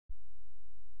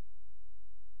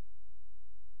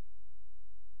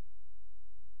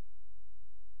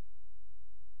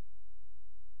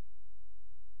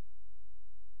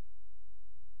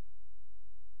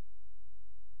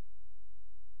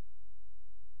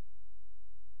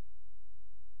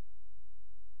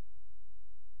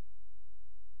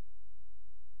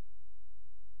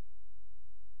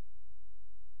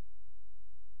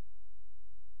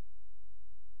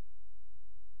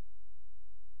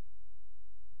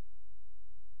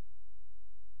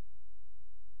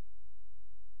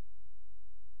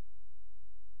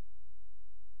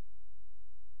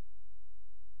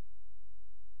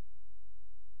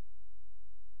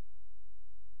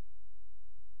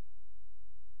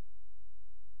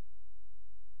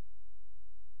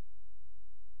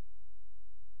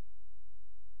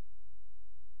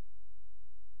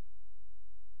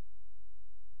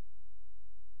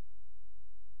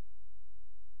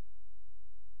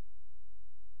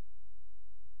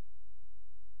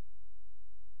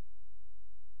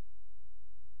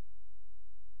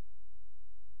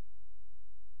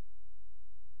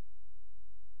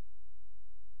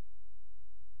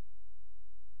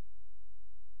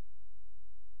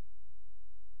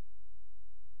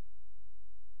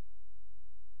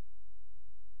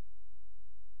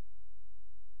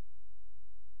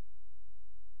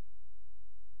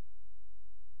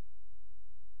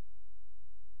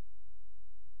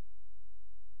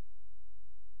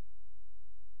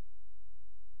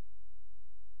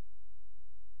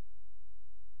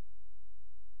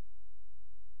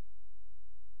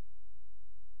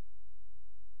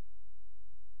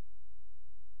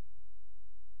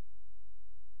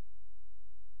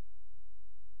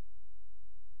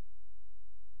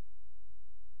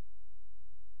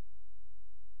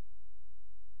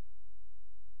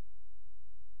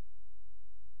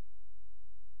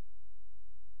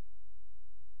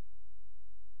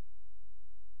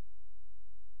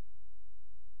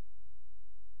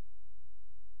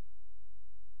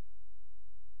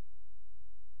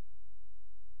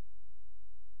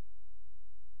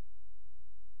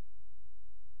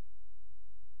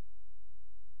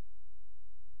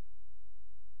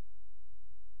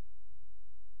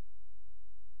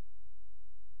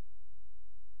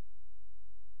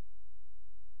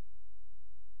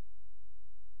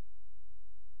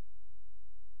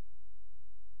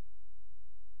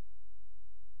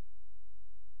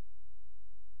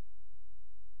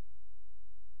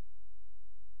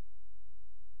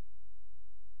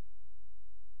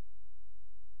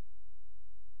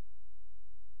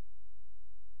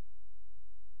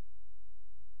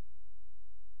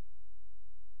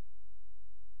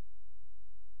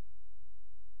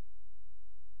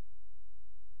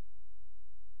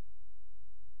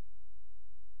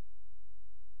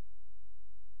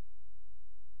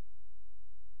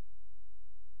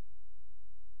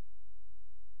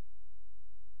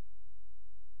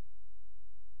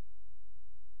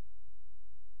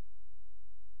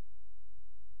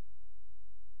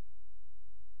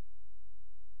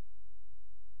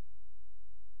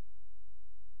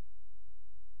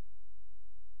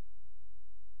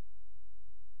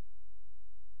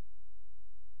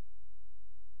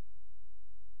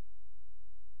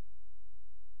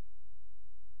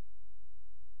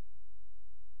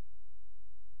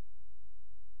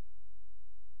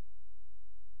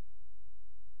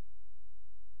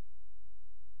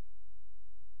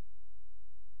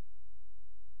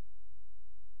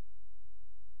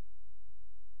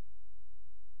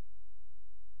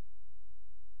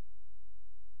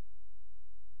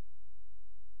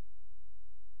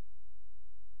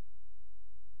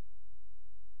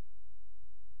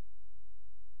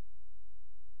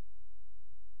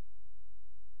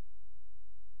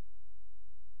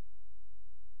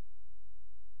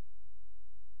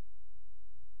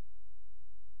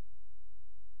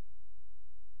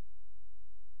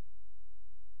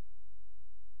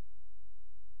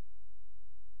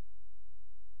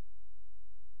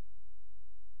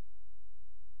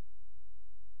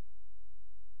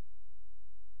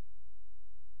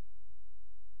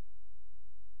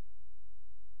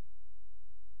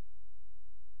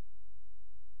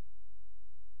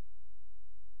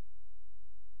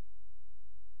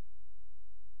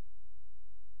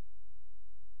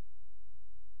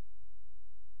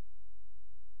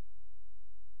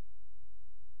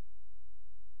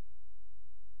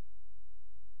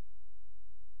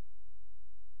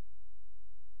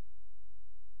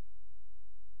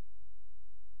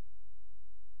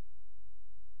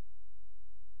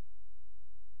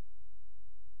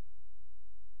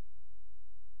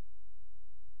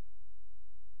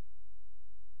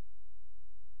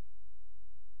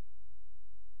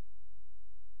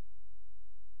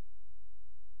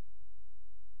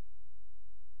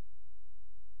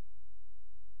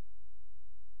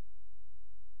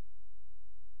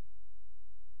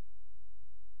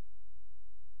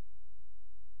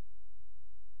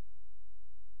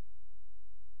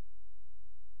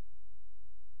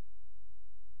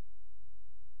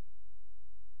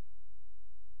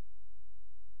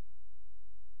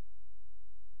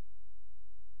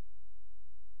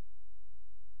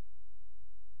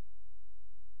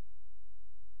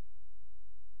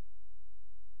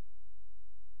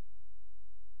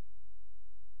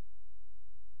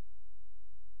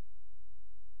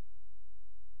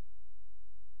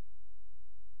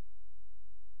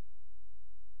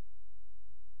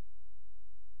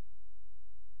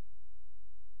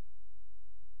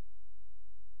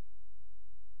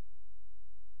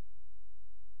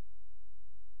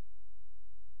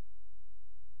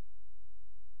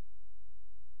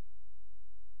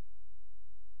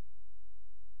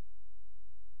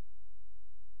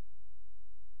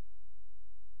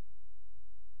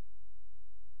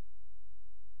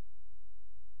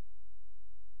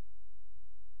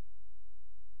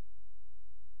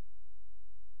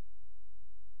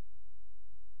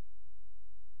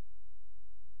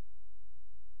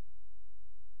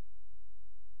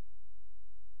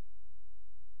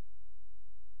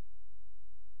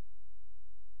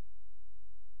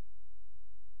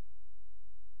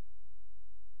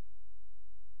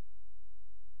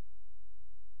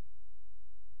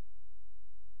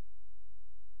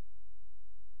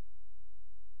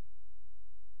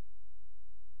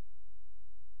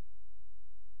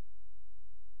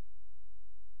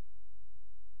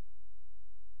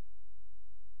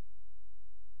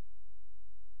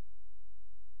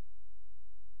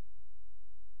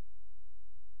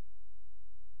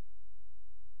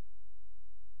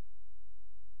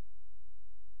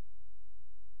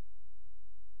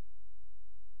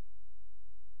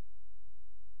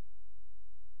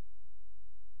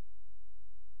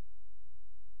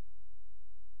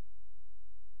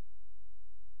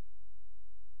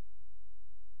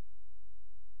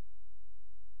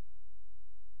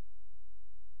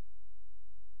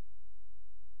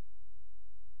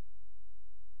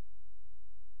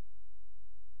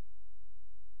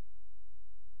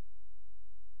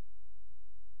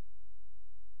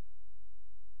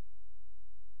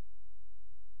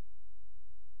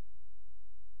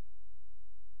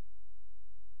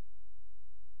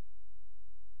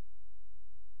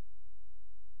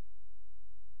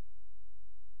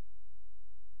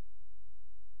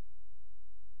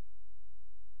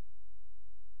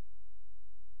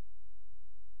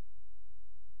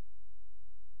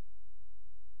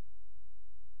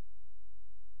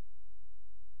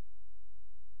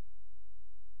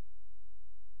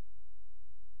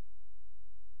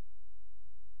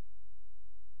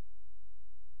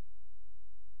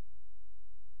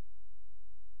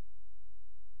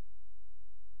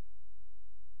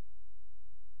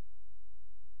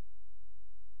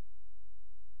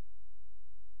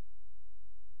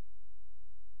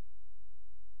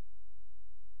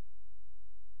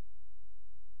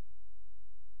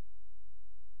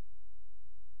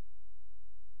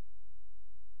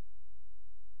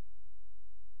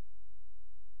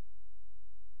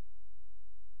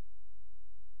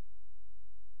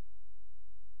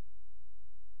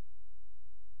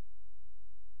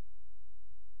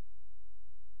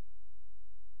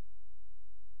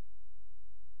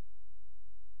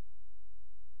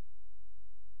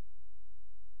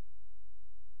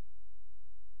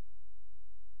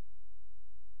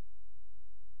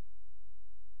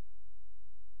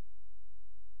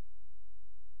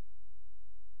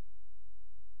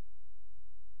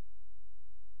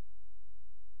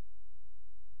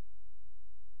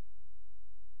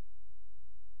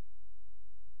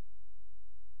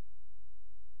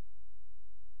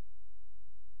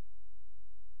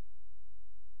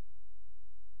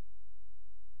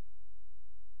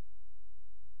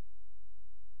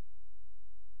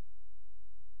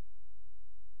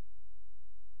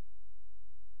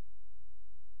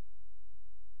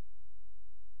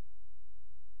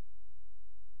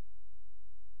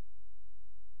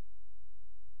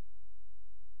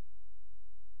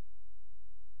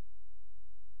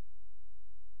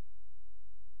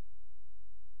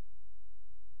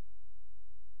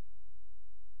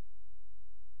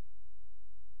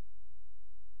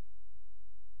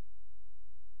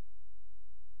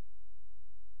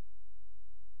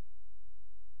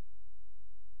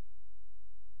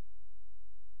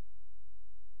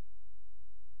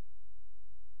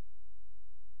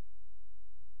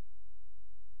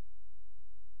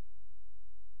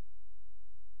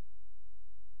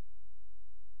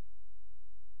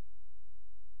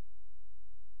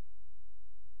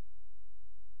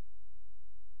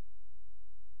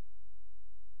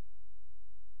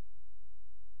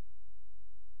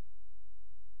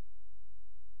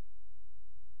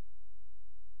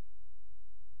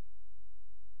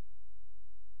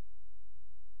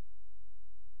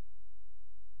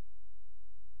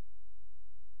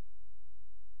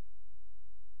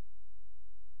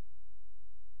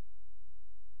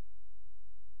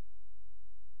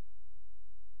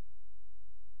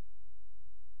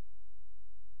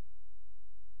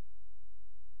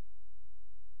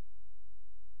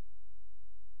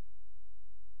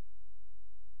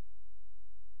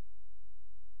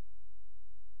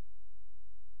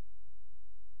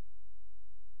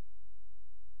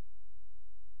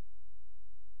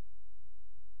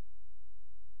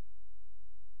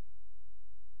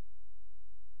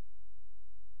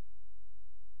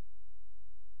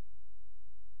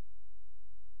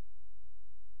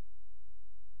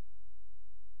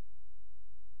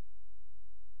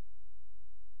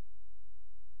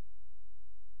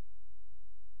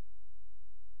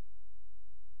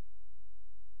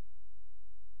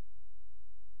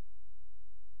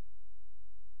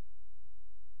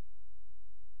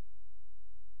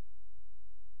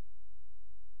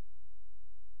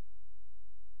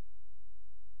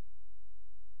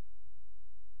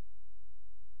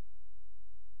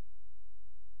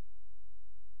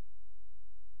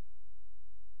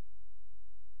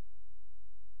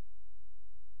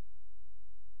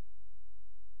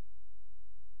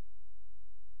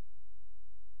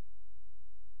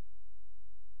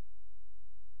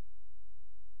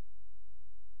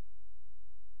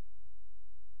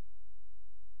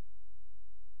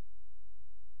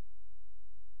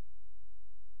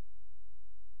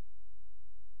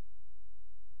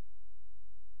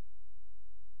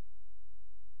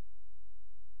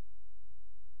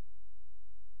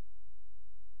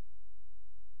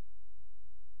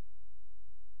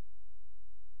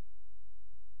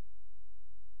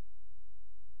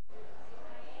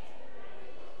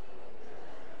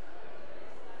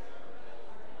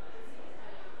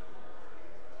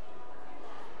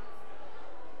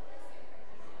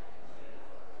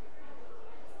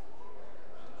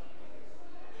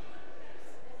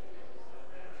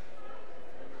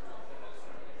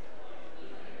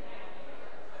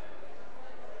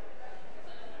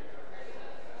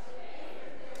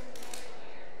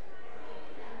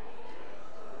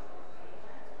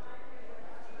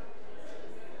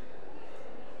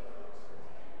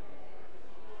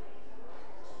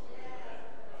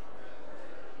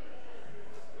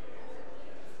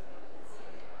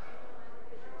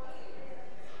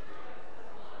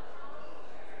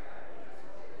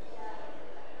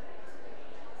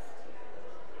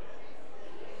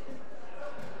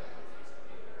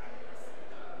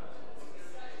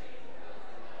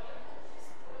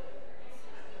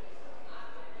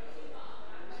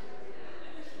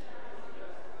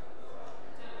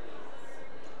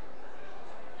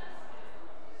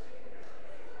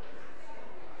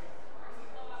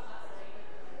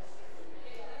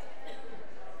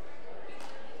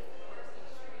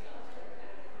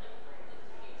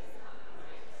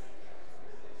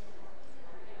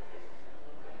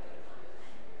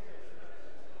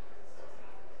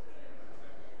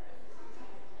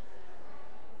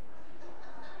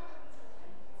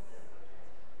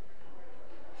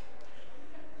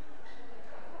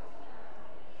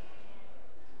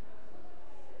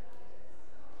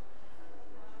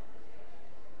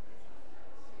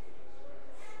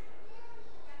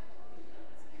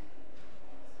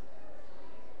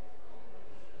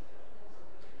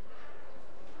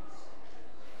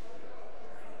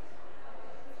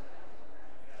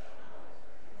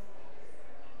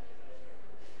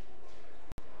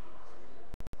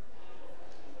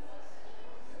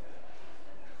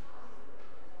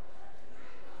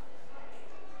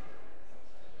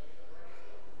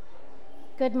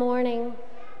Good morning.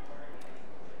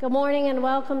 Good morning and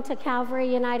welcome to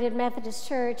Calvary United Methodist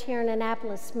Church here in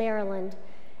Annapolis, Maryland,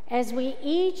 as we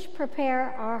each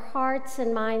prepare our hearts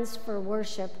and minds for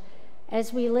worship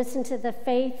as we listen to the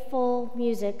faithful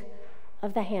music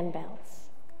of the handbells.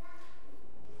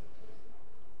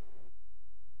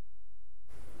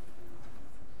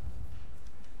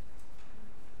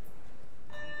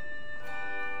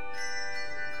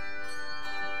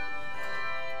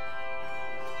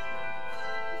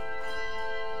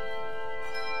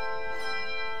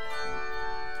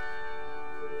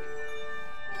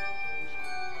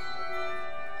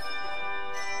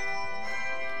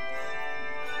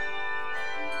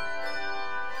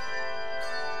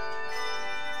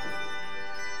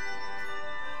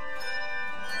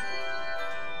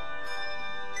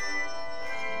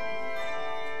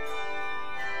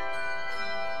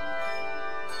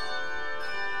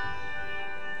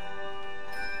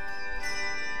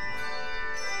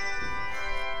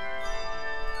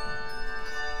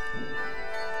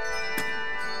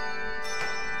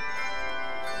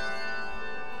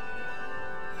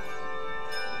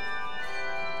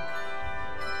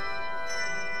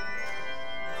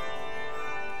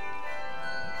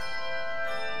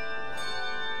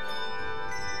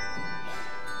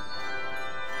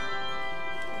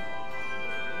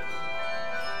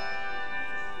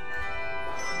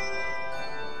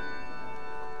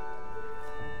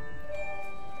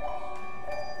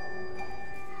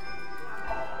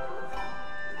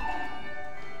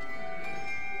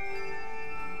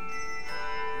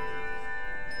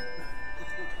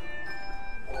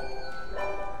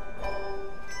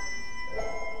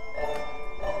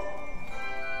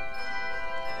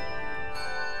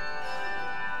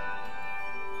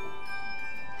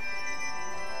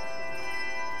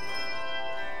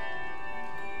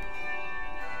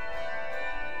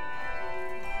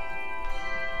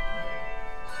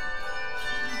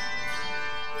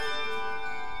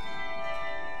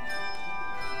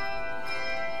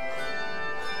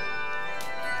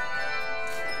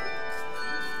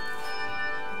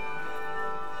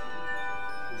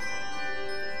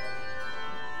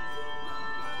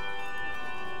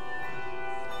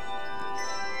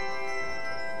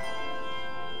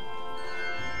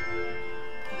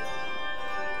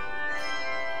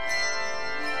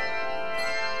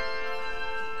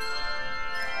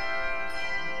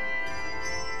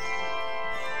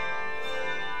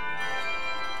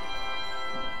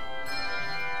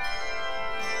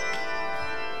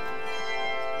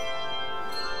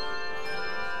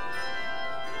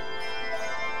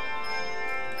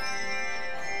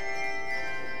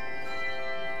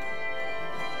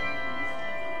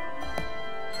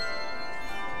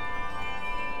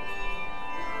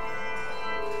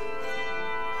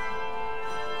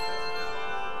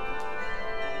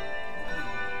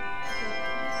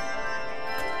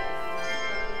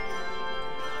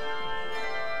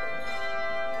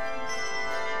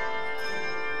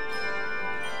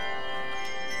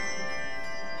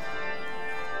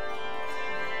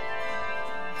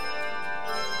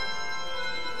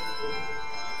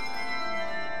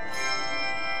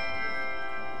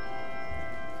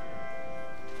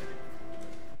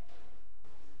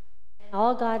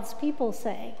 All God's people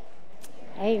say,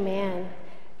 amen.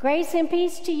 Grace and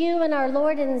peace to you and our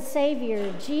Lord and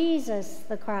Savior, Jesus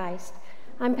the Christ.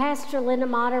 I'm Pastor Linda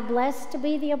Motter, blessed to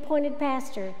be the appointed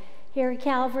pastor here at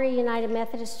Calvary United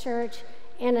Methodist Church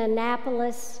in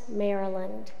Annapolis,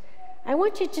 Maryland. I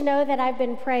want you to know that I've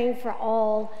been praying for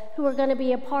all who are going to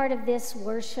be a part of this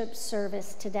worship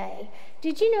service today.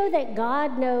 Did you know that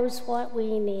God knows what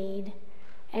we need?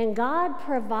 And God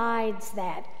provides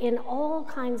that in all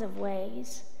kinds of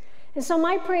ways. And so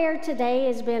my prayer today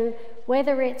has been,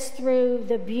 whether it's through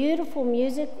the beautiful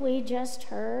music we just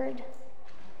heard,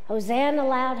 Hosanna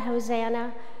loud,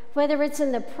 Hosanna, whether it's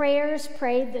in the prayers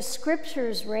prayed, the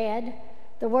scriptures read,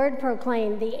 the word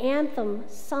proclaimed, the anthem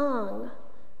sung,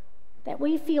 that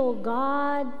we feel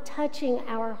God touching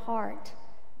our heart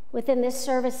within this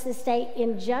service this day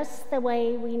in just the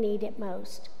way we need it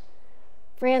most.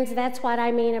 Friends, that's what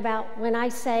I mean about when I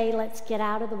say, let's get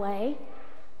out of the way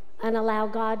and allow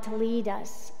God to lead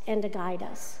us and to guide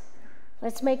us.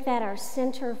 Let's make that our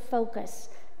center focus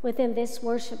within this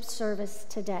worship service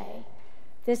today.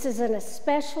 This is a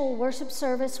special worship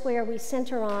service where we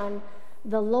center on,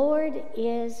 the Lord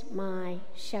is my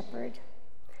shepherd.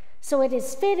 So it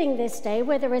is fitting this day,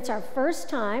 whether it's our first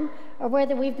time or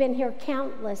whether we've been here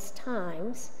countless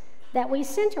times, that we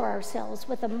center ourselves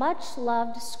with a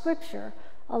much-loved scripture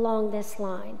along this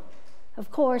line. Of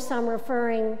course, I'm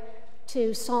referring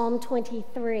to Psalm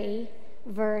 23,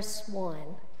 verse 1.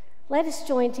 Let us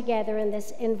join together in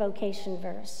this invocation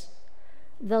verse.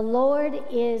 The Lord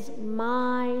is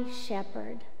my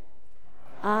shepherd.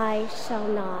 I shall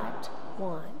not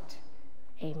want.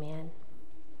 Amen.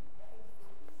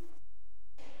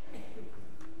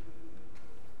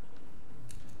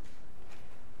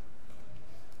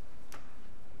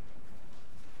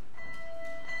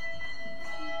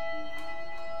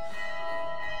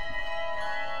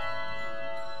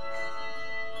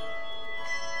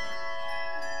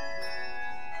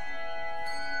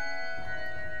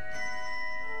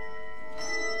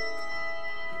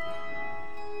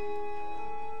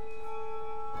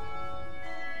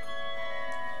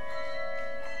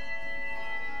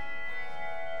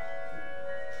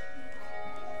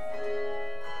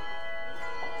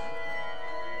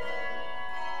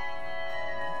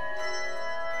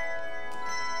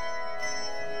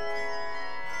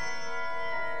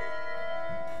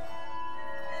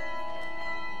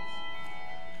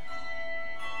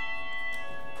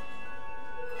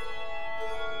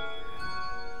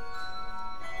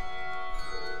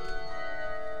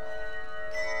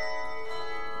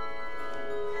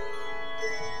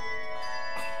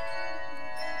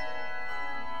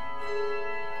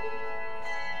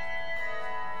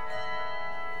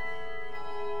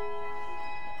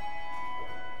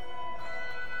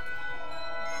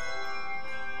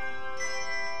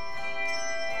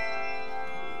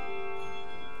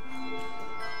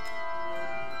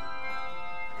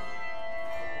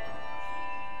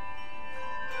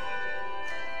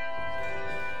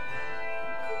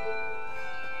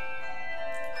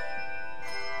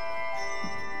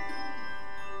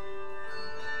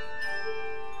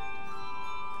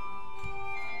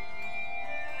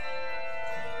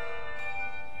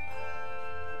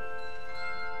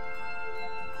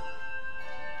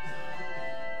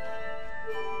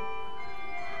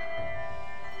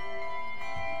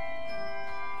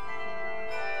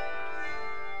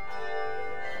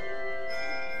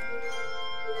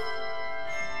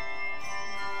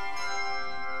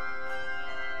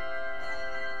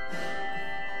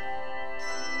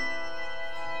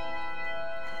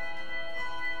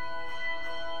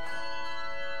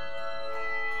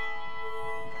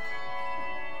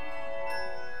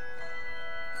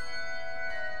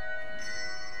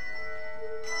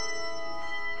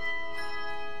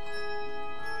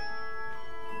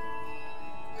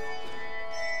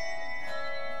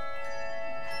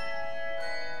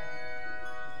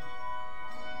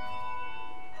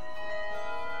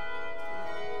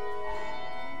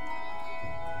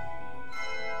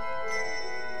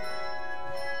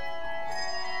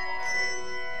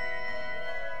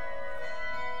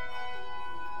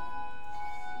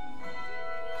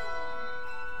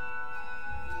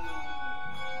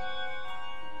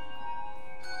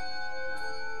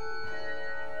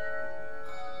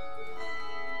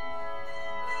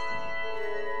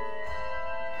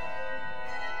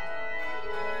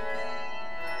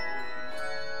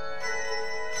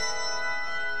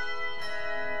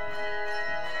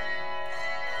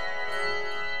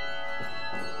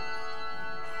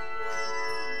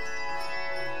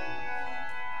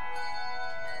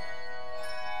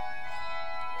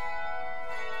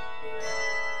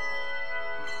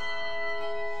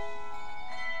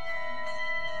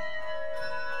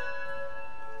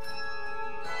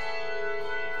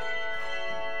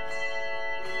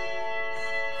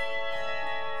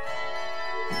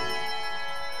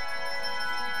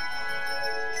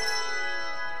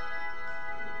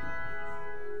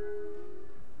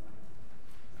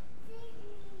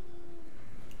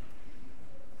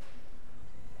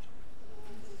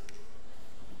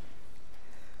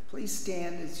 Please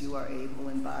stand as you are able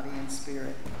in body and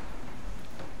spirit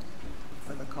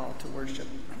for the call to worship.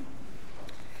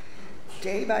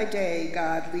 Day by day,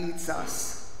 God leads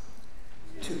us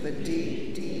to the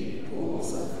deep, deep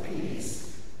pools of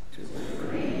peace, to the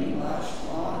green, lush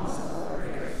lawns of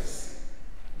grace.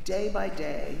 Day by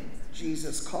day,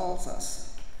 Jesus calls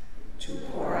us to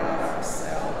pour out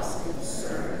ourselves in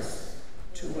service,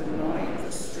 to anoint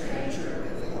the stranger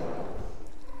with hope.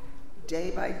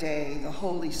 Day by day, the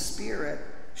Holy Spirit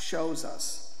shows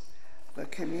us the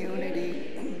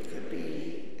community to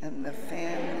be and the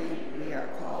family we are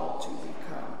called to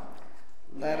become.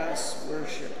 Let us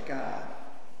worship God.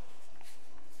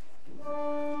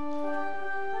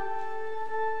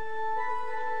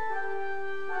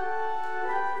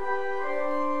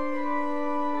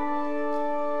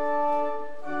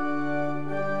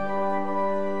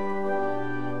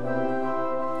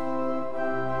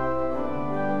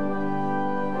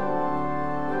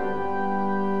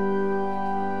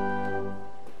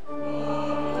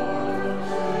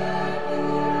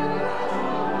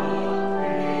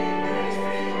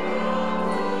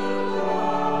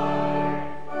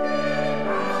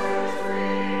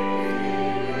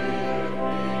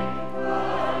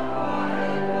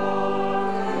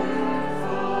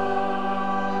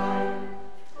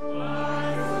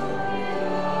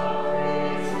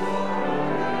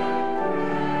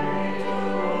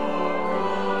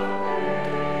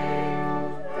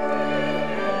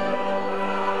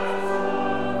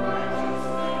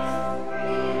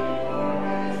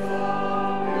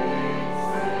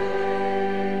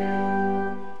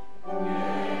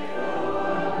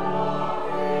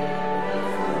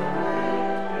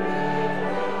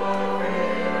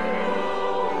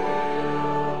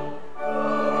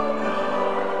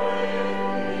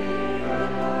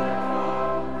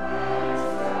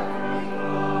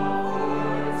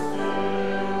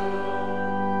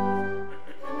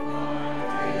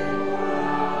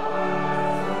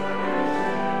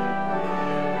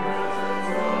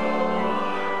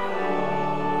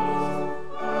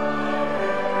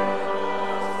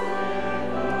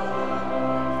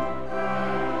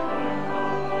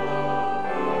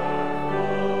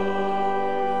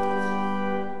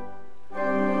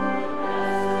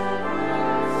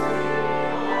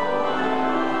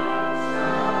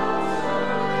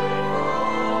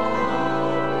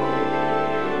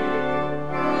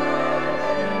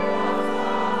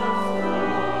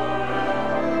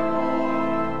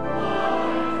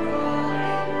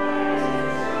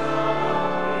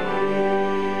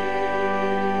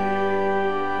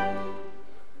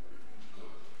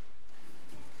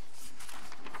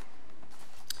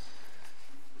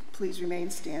 Please remain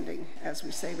standing as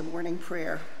we say the morning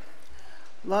prayer.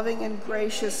 Loving and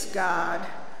gracious God,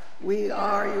 we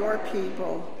are your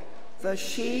people, the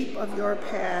sheep of your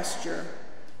pasture,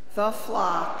 the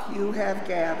flock you have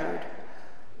gathered.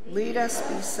 Lead us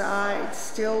beside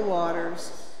still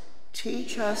waters,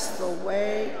 teach us the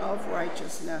way of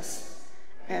righteousness,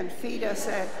 and feed us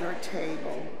at your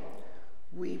table.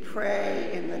 We pray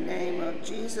in the name of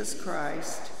Jesus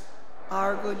Christ,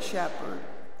 our good shepherd.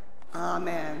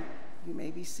 Amen. You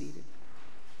may be seated.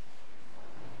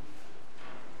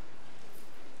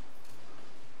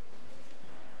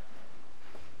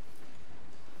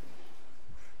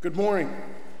 Good morning.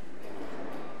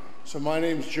 So my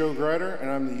name is Joe Gryder, and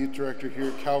I'm the youth director here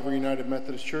at Calvary United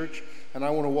Methodist Church, and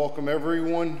I want to welcome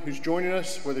everyone who's joining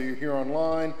us, whether you're here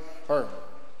online or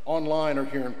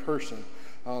here in person.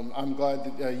 I'm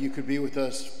glad that you could be with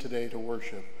us today to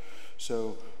worship.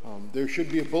 So there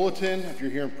should be a bulletin. If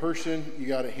you're here in person, you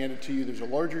got to hand it to you. There's a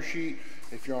larger sheet.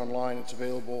 If you're online, it's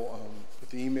available with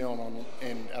the email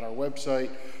and at our website.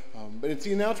 But it's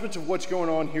the announcements of what's going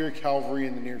on here at Calvary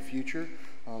in the near future.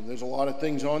 There's a lot of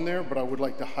things on there, but I would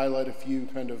like to highlight a few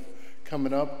kind of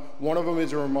coming up. One of them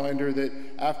is a reminder that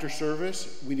after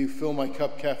service, we do Fill My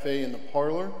Cup Cafe in the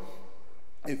parlor.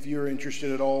 If you're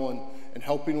interested at all in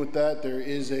helping with that, there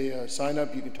is a sign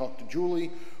up. You can talk to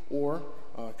Julie, or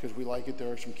because we like it,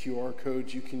 there are some QR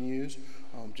codes you can use,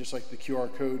 just like the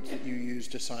QR codes that you use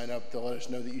to sign up to let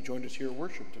us know that you joined us here at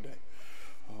worship today.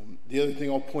 The other thing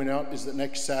I'll point out is that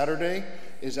next Saturday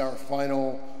is our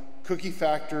final Cookie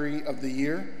Factory of the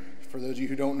year. For those of you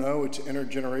who don't know, it's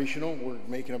intergenerational. We're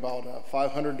making about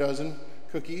 500 dozen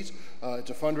cookies.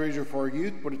 It's a fundraiser for our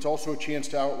youth, but it's also a chance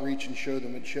to outreach and show the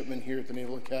midshipmen here at the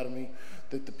Naval Academy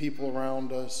that the people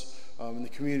around us and the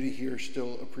community here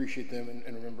still appreciate them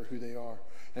and remember who they are.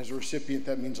 As a recipient,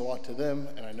 that means a lot to them,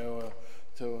 and I know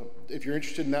if you're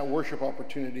interested in that worship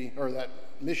opportunity or that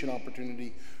mission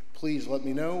opportunity, please let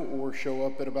me know or show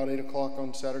up at about 8 o'clock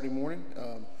on Saturday morning.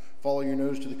 Follow your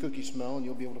nose to the cookie smell and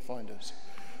you'll be able to find us.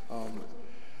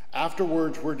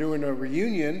 Afterwards, we're doing a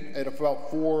reunion at about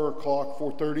 4 o'clock,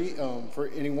 4:30 for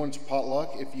anyone's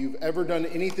potluck. If you've ever done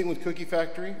anything with Cookie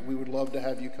Factory, we would love to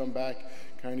have you come back,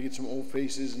 kind of get some old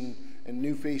faces and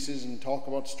new faces and talk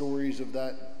about stories of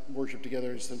that worship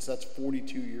together, since that's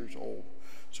 42 years old.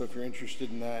 So if you're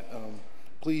interested in that,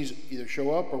 please either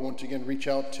show up or once again reach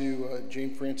out to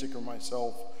Jane Francic or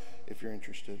myself if you're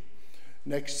interested.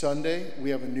 Next Sunday,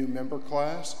 we have a new member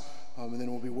class, and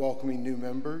then we'll be welcoming new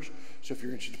members. So if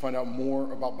you're interested to find out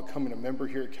more about becoming a member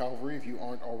here at Calvary, if you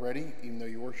aren't already, even though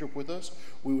you worship with us,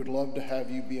 we would love to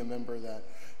have you be a member of that.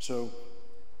 So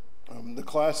the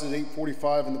class is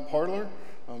 8:45 in the parlor.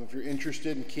 If you're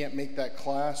interested and can't make that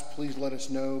class, please let us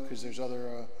know, because there's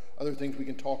other things we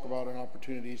can talk about and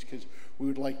opportunities, because we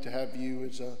would like to have you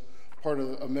as a part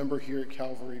of a member here at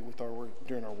Calvary with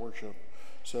during our worship.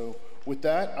 So with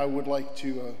that, I would like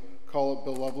to call up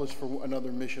Bill Lovelace for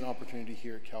another mission opportunity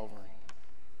here at Calvary.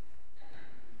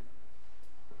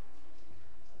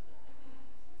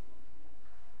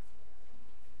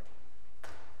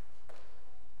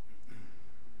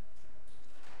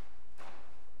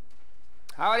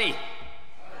 Howdy.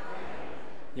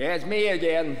 Yeah, it's me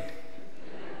again.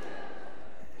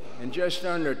 In just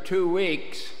under 2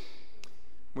 weeks,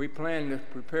 we plan to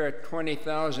prepare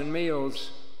 20,000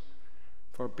 meals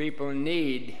for people in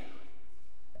need.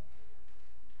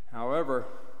 However,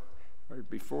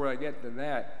 before I get to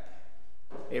that,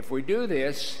 if we do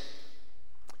this,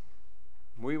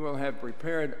 we will have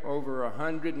prepared over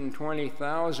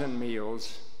 120,000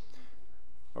 meals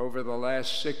over the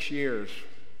last 6 years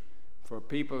for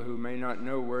people who may not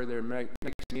know where their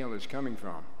next meal is coming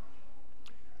from.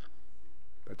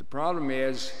 But the problem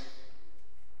is,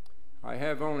 I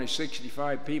have only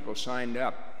 65 people signed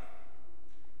up.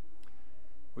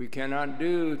 We cannot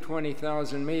do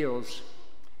 20,000 meals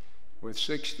with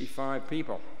 65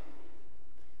 people.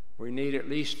 We need at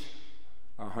least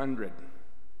 100.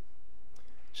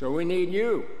 So we need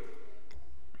you.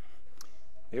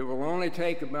 It will only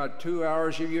take about 2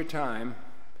 hours of your time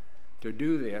to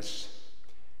do this.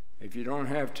 If you don't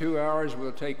have 2 hours,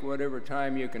 we'll take whatever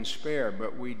time you can spare,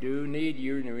 but we do need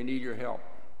you and we need your help.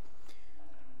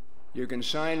 You can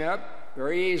sign up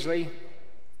very easily.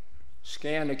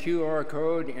 Scan the QR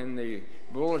code in the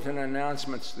bulletin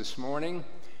announcements this morning.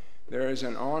 There is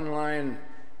an online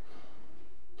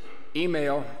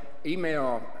email,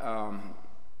 the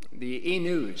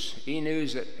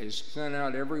e-news that is sent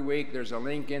out every week. There's a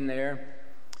link in there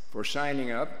for signing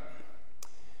up.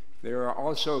 There are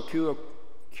also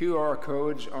QR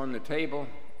codes on the table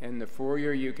in the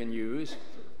foyer you can use,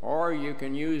 or you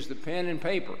can use the pen and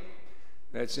paper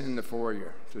that's in the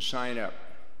foyer to sign up.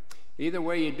 Either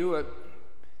way you do it,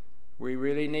 we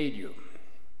really need you.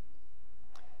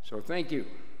 So thank you.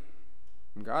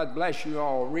 God bless you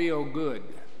all real good.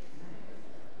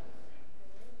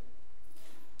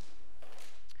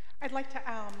 I'd like to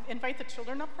invite the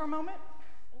children up for a moment.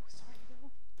 Oh, sorry,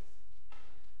 Bill.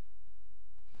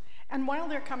 And while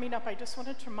they're coming up, I just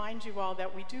wanted to remind you all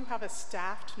that we do have a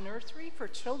staffed nursery for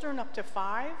children up to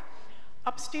 5,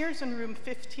 upstairs in room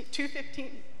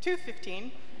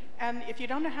 215. And if you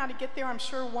don't know how to get there, I'm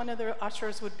sure one of the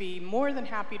ushers would be more than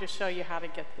happy to show you how to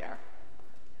get there.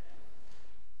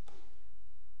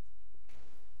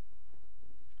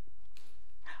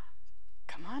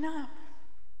 Come on up.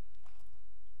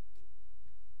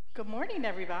 Good morning,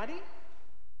 everybody.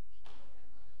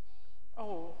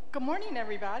 Oh, good morning,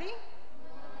 everybody.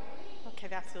 Okay,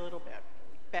 that's a little bit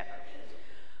better.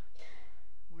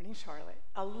 Morning, Charlotte.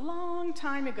 A long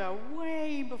time ago,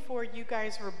 way before you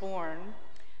guys were born,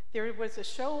 there was a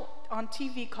show on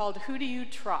TV called Who Do You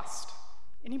Trust?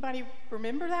 Anybody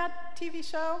remember that TV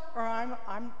show? Or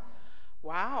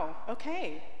wow,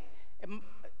 okay.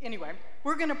 Anyway,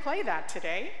 we're gonna play that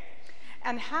today.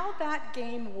 And how that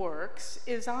game works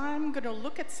is I'm gonna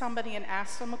look at somebody and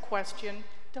ask them a question.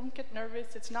 Don't get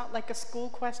nervous, it's not like a school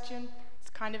question. It's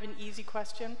kind of an easy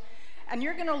question. And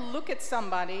you're gonna look at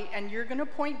somebody and you're gonna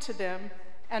point to them,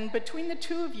 and between the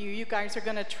two of you, you guys are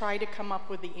gonna try to come up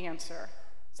with the answer.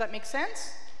 Does that make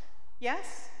sense?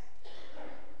 Yes?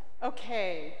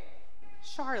 Okay,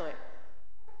 Charlotte,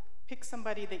 pick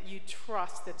somebody that you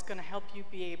trust that's gonna help you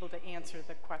be able to answer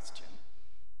the question.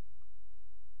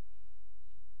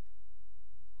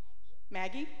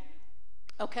 Maggie?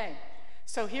 Okay,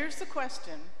 so here's the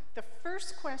question. The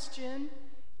first question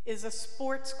is a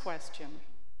sports question.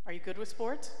 Are you good with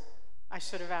sports? I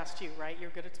should have asked you, right?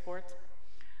 You're good at sports?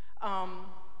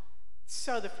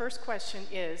 So the first question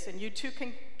is, and you two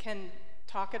can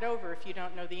talk it over if you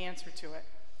don't know the answer to it.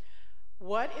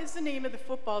 What is the name of the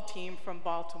football team from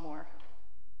Baltimore?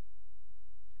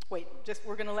 Wait,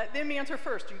 we're gonna let them answer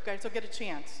first. You guys will get a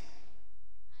chance.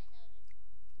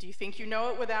 Do you think you know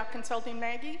it without consulting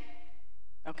Maggie?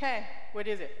 Okay, what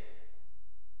is it?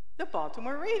 The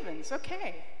Baltimore Ravens,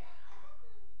 okay.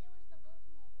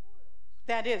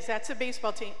 That's a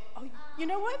baseball team. Oh, you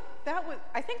know what?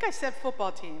 I think I said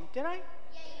football team, did I? Yeah,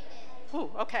 you did. Ooh,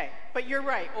 okay, but you're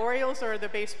right, Orioles are the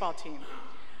baseball team.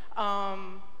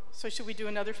 So should we do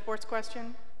another sports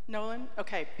question, Nolan?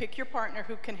 Okay, pick your partner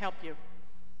who can help you.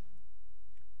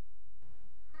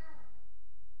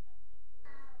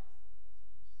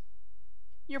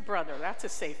 Your brother, that's a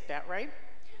safe bet, right?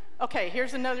 Okay,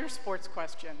 here's another sports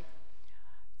question.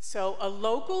 So a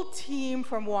local team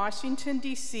from Washington,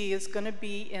 D.C. is going to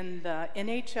be in the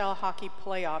NHL hockey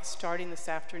playoffs starting this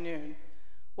afternoon.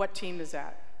 What team is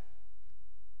that?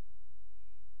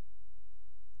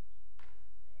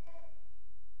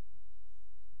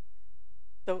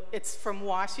 It's from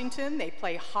Washington. They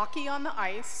play hockey on the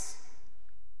ice.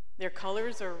 Their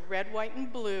colors are red, white,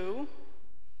 and blue.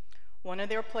 One of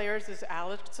their players is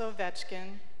Alex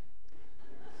Ovechkin.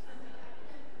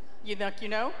 You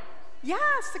know?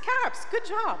 Yes, the Caps, good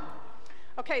job.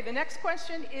 Okay, the next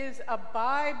question is a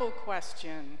Bible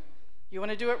question. You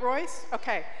want to do it, Royce?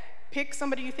 Okay, pick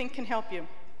somebody you think can help you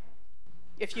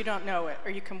if you don't know it, or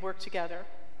you can work together.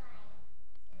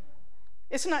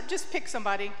 It's not, just pick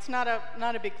somebody. It's not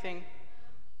a big thing.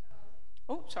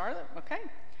 Oh, Charlotte, okay.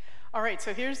 All right,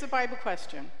 so here's the Bible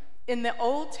question. In the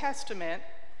Old Testament,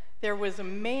 there was a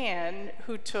man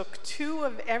who took 2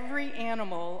 of every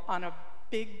animal on a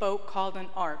big boat called an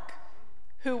ark.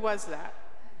 Who was that?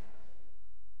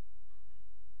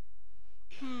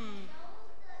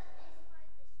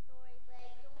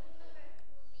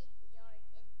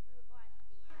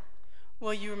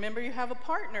 Well, you remember you have a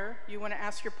partner. You want to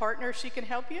ask your partner if she can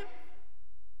help you?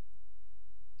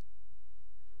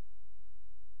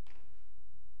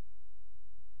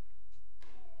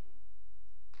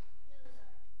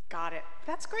 Got it.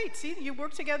 That's great. See, you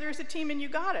work together as a team and you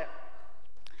got it.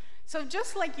 So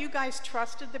just like you guys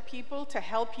trusted the people to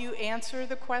help you answer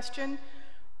the question,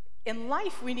 in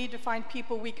life we need to find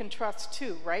people we can trust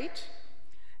too, right?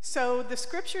 So the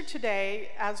scripture today,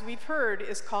 as we've heard,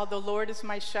 is called "The Lord is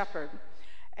my shepherd."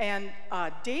 And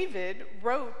David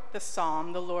wrote the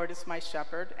psalm, "The Lord is my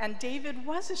shepherd," and David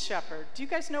was a shepherd. Do you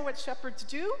guys know what shepherds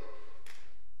do?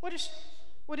 What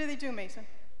do they do, Mason?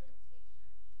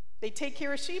 They take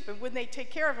care of sheep, and when they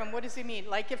take care of them, what does he mean?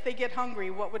 Like if they get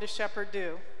hungry, what would a shepherd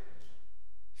do?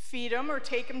 Feed them or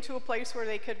take them to a place where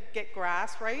they could get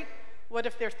grass, right? What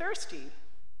if they're thirsty?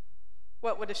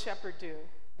 What would a shepherd do?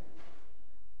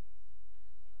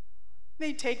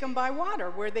 They'd take them by water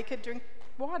where they could drink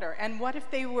water. And what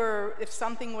if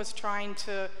something was trying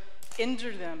to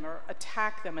injure them or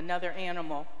attack them, another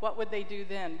animal? What would they do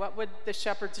then? What would the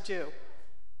shepherds do?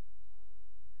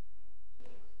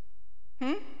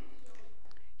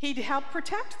 He'd help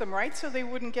protect them, right? So they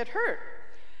wouldn't get hurt.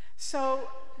 So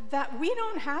that we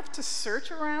don't have to search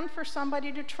around for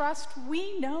somebody to trust.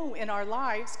 We know in our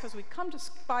lives, because we come to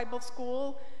Bible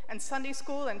school and Sunday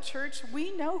school and church,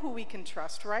 we know who we can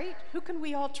trust, right? Who can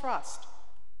we all trust?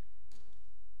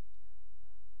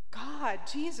 God,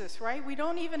 Jesus, right? We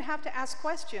don't even have to ask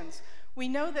questions. We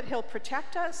know that he'll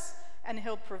protect us and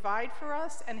he'll provide for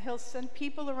us and he'll send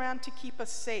people around to keep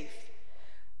us safe.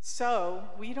 So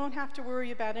we don't have to worry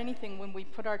about anything when we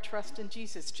put our trust in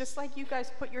Jesus, just like you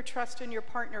guys put your trust in your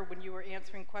partner when you were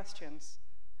answering questions.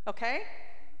 Okay?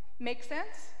 Make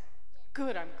sense?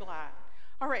 Good, I'm glad.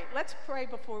 All right, let's pray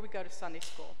before we go to Sunday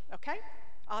school, okay?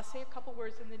 I'll say a couple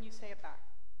words and then you say it back.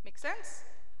 Make sense?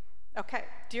 Okay.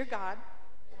 Dear God,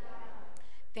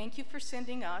 thank you for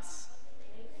sending us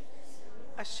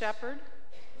a shepherd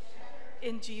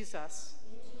in Jesus.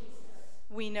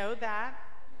 We know that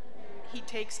he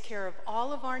takes care of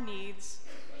all of our needs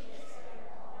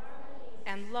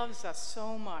and loves us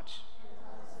so much.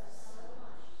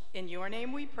 In your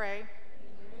name we pray.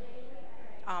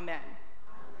 Amen.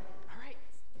 All right.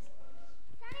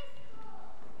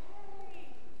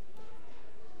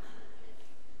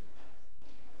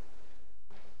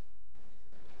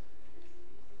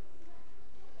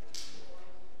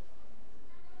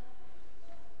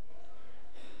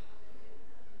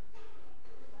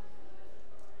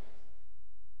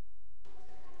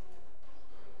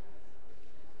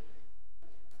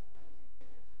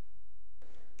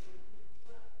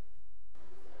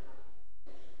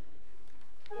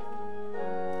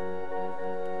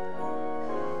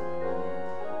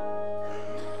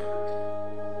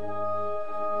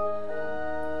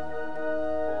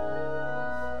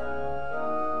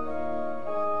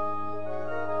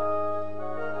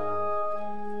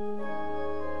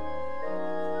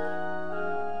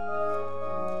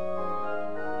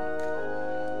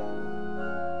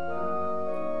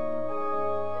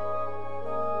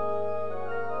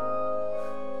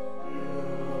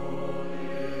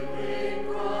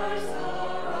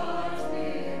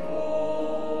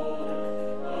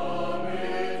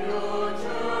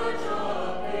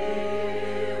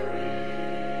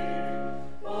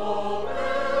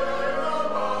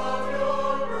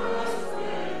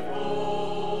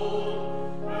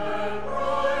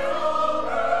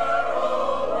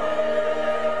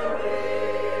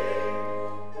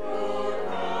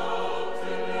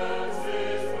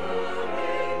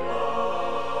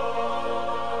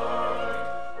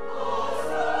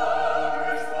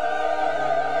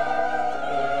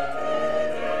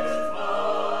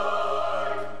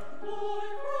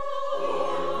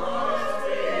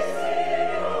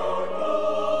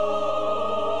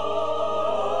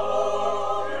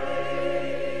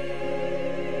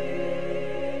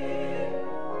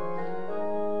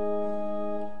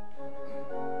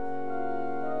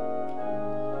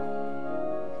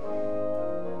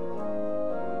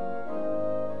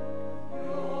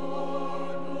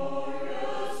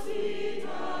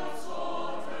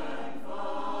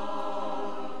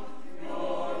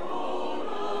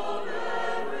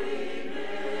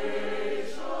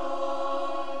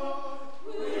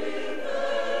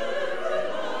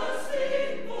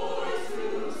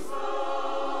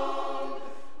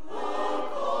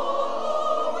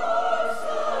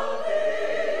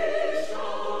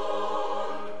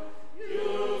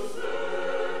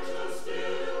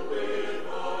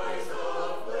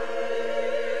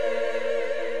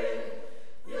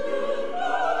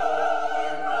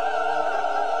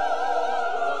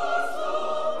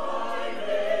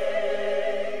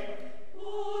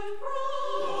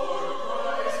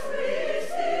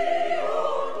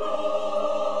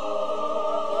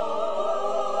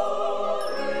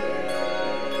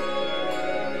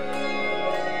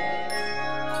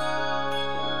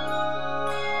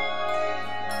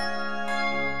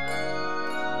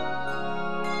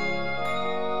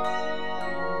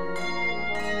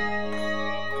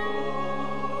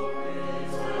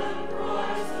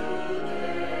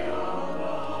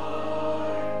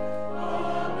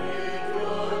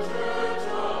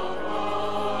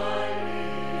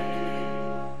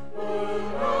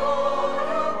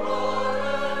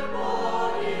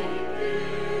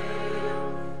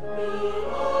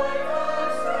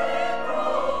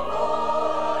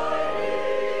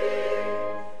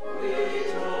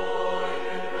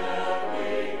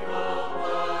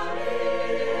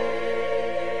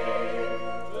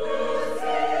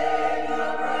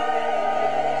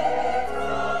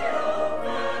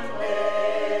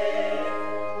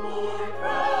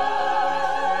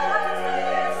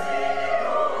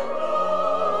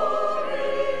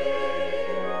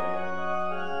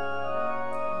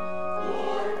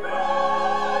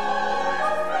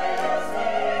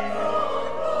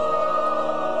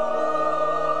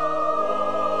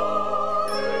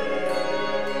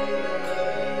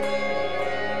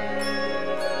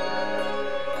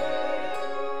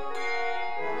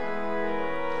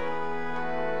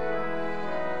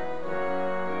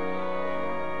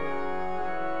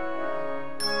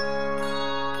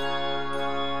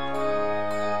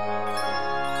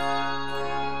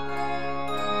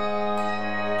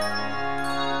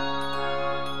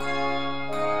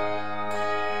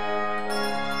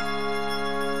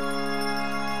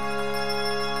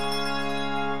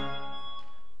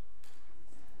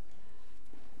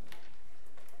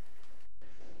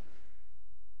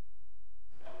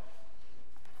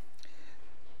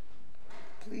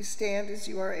 Please stand as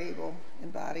you are able in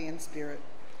body and spirit.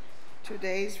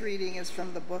 Today's reading is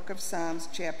from the book of Psalms,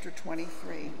 chapter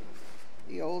 23,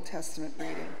 the Old Testament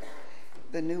reading,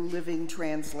 the New Living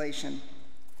Translation.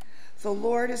 The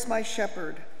Lord is my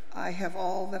shepherd. I have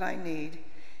all that I need.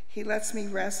 He lets me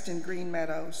rest in green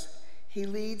meadows. He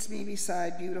leads me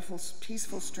beside beautiful,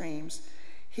 peaceful streams.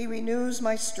 He renews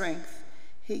my strength.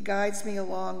 He guides me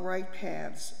along right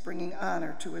paths, bringing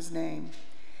honor to his name.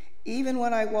 Even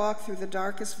when I walk through the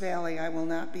darkest valley, I will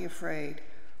not be afraid,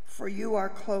 for you are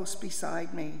close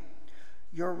beside me.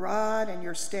 Your rod and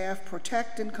your staff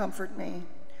protect and comfort me.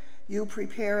 You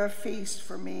prepare a feast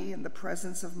for me in the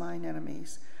presence of mine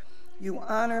enemies. You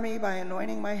honor me by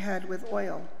anointing my head with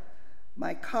oil.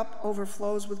 My cup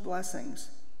overflows with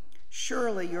blessings.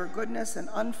 Surely your goodness and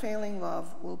unfailing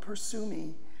love will pursue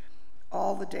me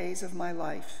all the days of my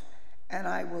life, and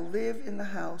I will live in the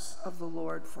house of the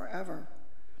Lord forever.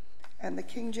 And the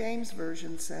King James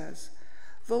Version says,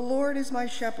 The Lord is my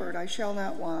shepherd, I shall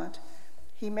not want.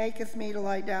 He maketh me to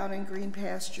lie down in green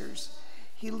pastures.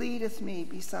 He leadeth me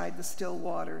beside the still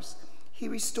waters. He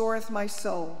restoreth my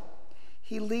soul.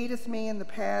 He leadeth me in the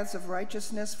paths of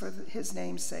righteousness for his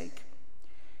name's sake.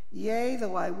 Yea,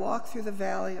 though I walk through the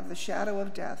valley of the shadow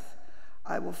of death,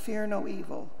 I will fear no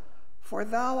evil, for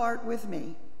thou art with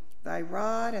me. Thy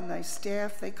rod and thy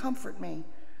staff, they comfort me.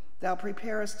 Thou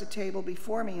preparest a table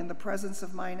before me in the presence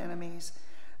of mine enemies.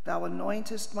 Thou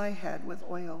anointest my head with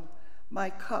oil. My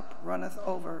cup runneth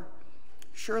over.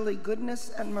 Surely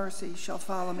goodness and mercy shall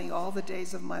follow me all the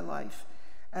days of my life,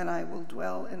 and I will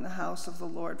dwell in the house of the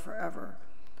Lord forever.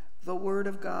 The word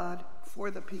of God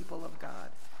for the people of God.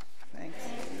 Thanks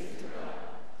be to God.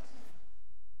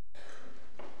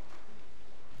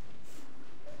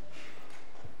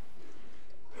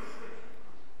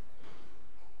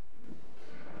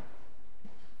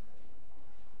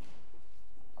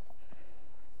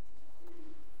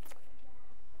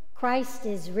 Christ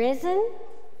is risen.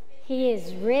 He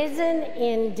is risen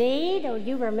indeed. Oh,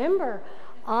 you remember.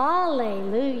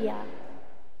 Alleluia.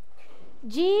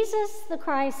 Jesus the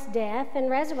Christ's death and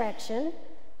resurrection,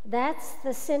 that's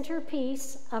the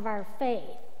centerpiece of our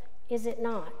faith, is it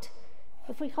not?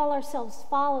 If we call ourselves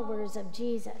followers of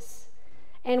Jesus.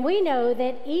 And we know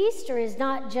that Easter is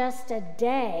not just a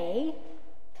day,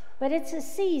 but it's a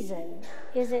season,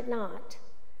 is it not?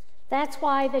 That's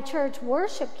why the church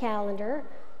worship calendar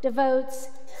devotes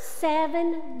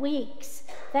 7 weeks.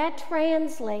 That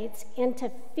translates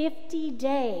into 50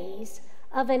 days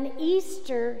of an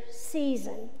Easter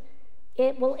season.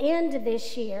 It will end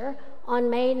this year on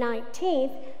May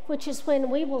 19th, which is when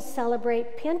we will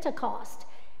celebrate Pentecost,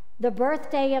 the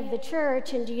birthday of the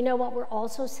church. And do you know what we're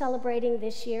also celebrating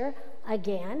this year?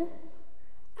 Again,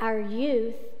 our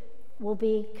youth will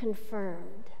be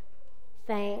confirmed.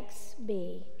 Thanks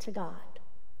be to God.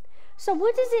 So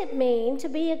what does it mean to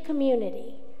be a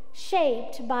community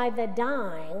shaped by the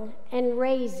dying and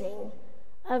raising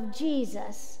of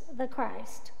Jesus the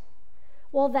Christ?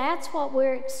 Well, that's what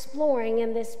we're exploring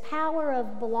in this Power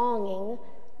of Belonging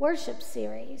worship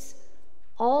series,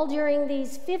 all during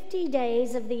these 50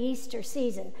 days of the Easter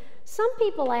season. Some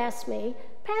people ask me,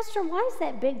 Pastor, why is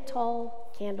that big,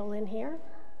 tall candle in here?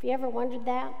 Have you ever wondered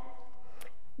that?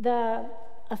 The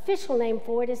official name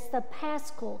for it is the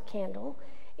Paschal candle.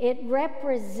 It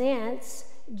represents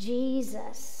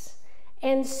Jesus.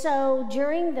 And so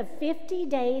during the 50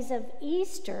 days of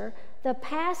Easter, the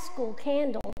Paschal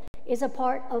candle is a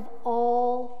part of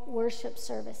all worship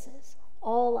services,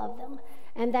 all of them.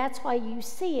 And that's why you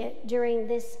see it during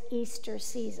this Easter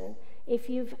season, if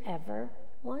you've ever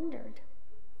wondered.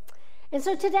 And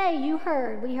so today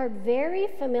we heard very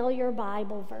familiar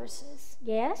Bible verses,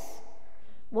 yes?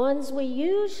 Ones we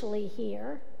usually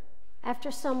hear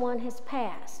after someone has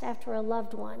passed, after a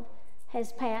loved one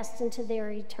has passed into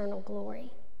their eternal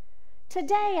glory.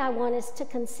 Today, I want us to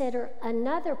consider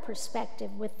another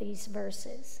perspective with these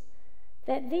verses,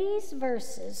 that these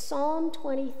verses, Psalm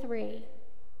 23,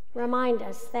 remind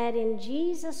us that in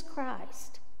Jesus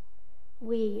Christ,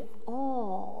 we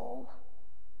all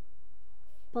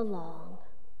belong.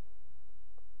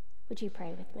 Would you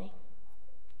pray with me?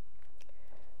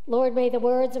 Lord, may the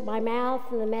words of my mouth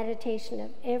and the meditation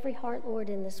of every heart, Lord,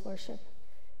 in this worship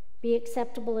be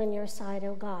acceptable in your sight,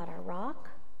 O God, our rock,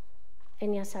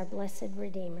 and yes, our blessed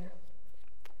Redeemer.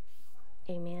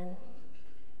 Amen.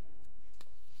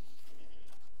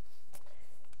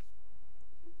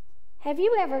 Have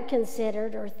you ever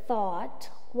considered or thought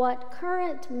what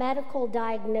current medical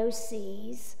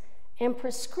diagnoses and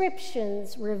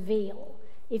prescriptions reveal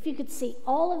if you could see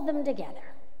all of them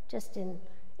together, just in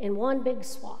one big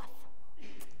swath?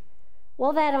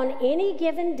 Well, that on any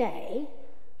given day,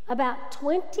 about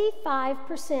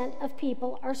 25% of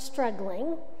people are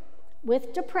struggling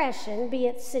with depression, be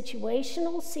it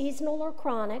situational, seasonal, or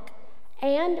chronic,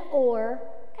 and or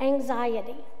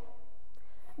anxiety.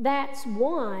 That's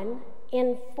 1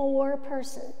 in 4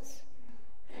 persons.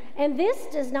 And this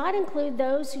does not include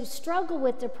those who struggle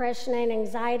with depression and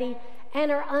anxiety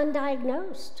and are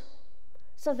undiagnosed.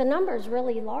 So the number is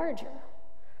really larger.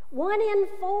 1 in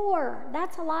 4,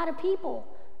 that's a lot of people.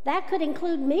 That could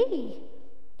include me.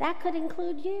 That could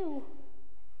include you.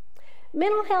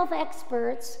 Mental health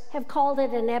experts have called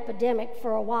it an epidemic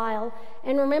for a while,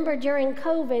 and remember during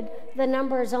COVID, the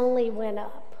numbers only went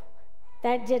up.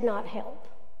 That did not help.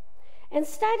 And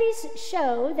studies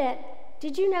show that,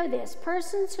 did you know this?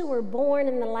 Persons who were born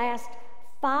in the last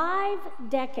 5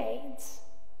 decades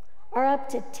are up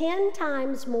to 10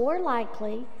 times more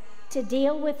likely to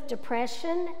deal with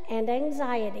depression and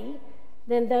anxiety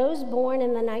than those born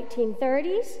in the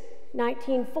 1930s,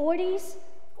 1940s,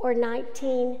 or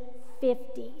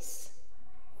 1950s.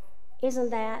 Isn't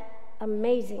that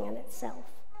amazing in itself?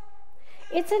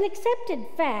 It's an accepted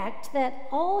fact that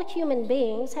all human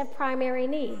beings have primary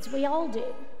needs. We all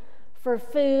do. For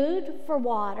food, for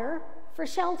water, for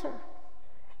shelter.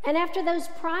 And after those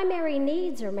primary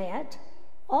needs are met,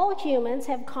 all humans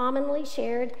have commonly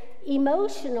shared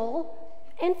emotional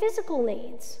and physical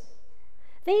needs.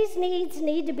 These needs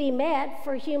need to be met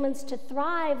for humans to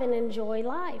thrive and enjoy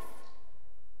life.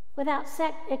 Without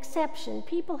exception,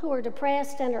 people who are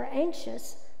depressed and are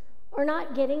anxious are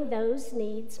not getting those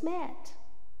needs met.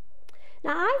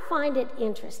 Now, I find it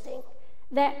interesting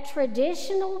that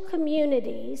traditional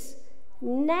communities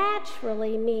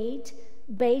naturally meet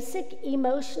basic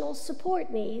emotional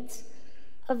support needs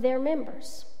of their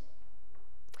members.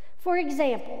 For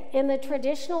example, in the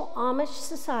traditional Amish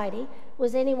society,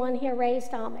 was anyone here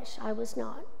raised Amish? I was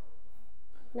not.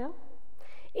 No?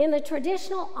 In the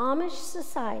traditional Amish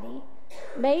society,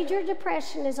 major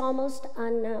depression is almost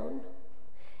unknown.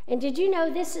 And did you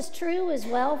know this is true as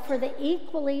well for the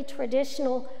equally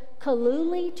traditional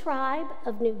CALUMC tribe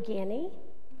of New Guinea?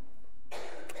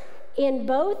 In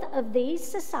both of these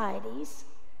societies,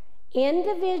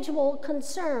 individual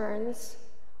concerns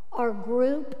are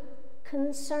group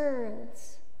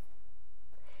concerns,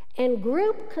 and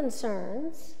group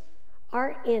concerns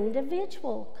are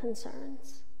individual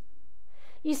concerns.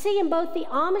 You see, in both the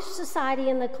Amish society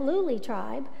and the CALUMC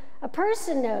tribe, a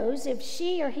person knows if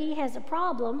she or he has a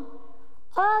problem,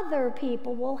 other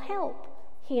people will help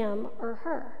him or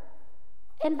her.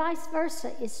 And vice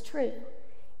versa is true.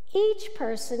 Each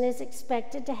person is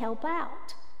expected to help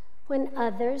out when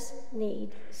others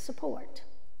need support.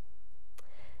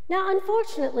 Now,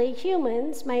 unfortunately,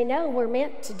 humans may know we're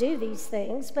meant to do these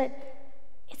things, but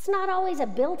it's not always a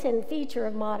built-in feature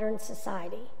of modern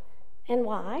society. And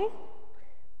why?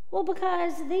 Well,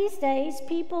 because these days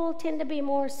people tend to be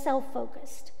more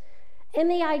self-focused. And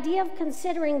the idea of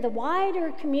considering the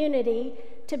wider community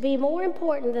to be more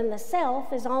important than the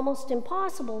self is almost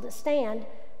impossible to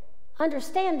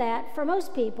understand that for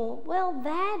most people. Well,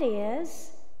 that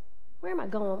is, where am I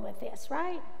going with this,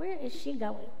 right? Where is she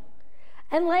going?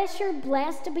 Unless you're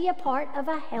blessed to be a part of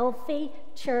a healthy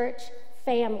church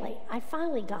family. I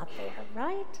finally got there,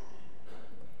 right?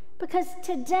 Because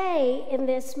today, in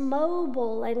this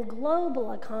mobile and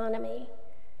global economy,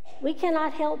 we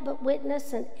cannot help but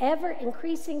witness an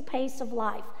ever-increasing pace of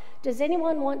life. Does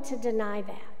anyone want to deny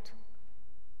that?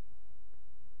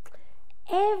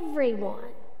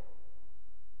 Everyone,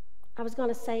 I was going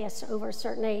to say us over a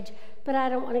certain age, but I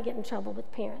don't want to get in trouble with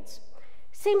parents.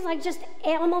 Seems like just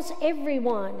almost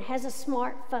everyone has a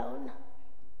smartphone,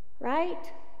 right?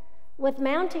 With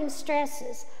mounting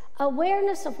stresses,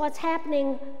 awareness of what's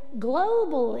happening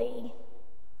globally,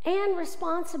 and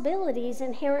responsibilities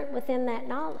inherent within that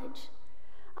knowledge.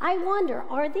 I wonder,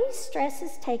 are these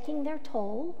stresses taking their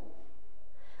toll?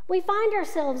 We find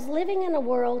ourselves living in a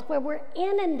world where we're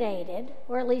inundated,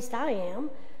 or at least I am,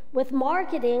 with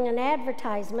marketing and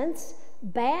advertisements,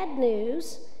 bad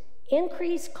news,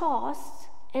 increased costs,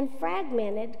 and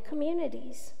fragmented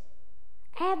communities.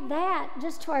 Add that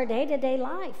just to our day-to-day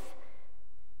life.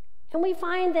 And we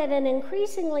find that an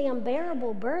increasingly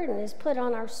unbearable burden is put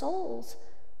on our souls,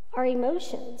 our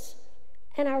emotions,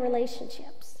 and our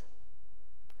relationships.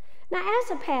 Now,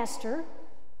 as a pastor,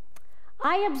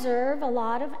 I observe a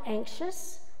lot of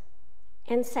anxious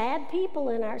and sad people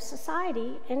in our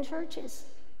society and churches.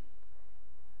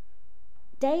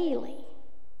 Daily,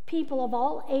 people of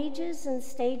all ages and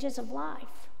stages of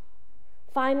life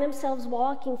find themselves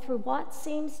walking through what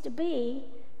seems to be,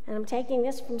 and I'm taking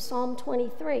this from Psalm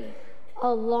 23,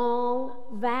 a long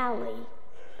valley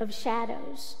of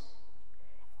shadows.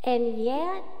 And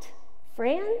yet,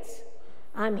 Friends,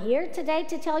 I'm here today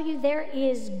to tell you there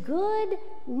is good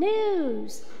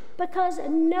news because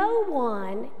no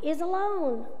one is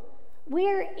alone.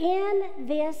 We're in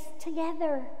this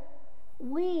together.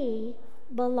 We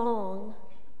belong.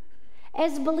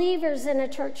 As believers in a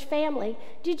church family,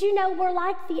 did you know we're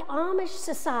like the Amish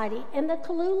society and the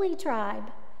CALUMC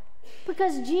tribe?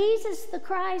 Because Jesus the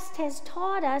Christ has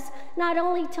taught us not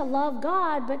only to love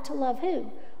God, but to love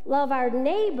who? Love our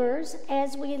neighbors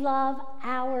as we love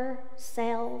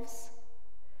ourselves.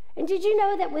 And did you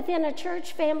know that within a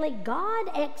church family, God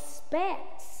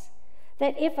expects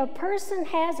that if a person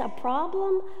has a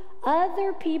problem,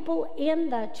 other people in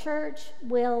the church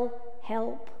will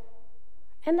help?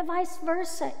 And the vice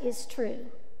versa is true.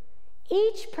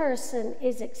 Each person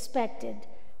is expected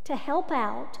to help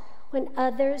out when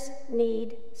others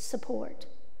need support.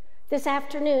 This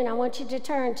afternoon, I want you to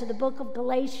turn to the book of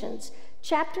Galatians,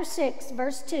 chapter 6,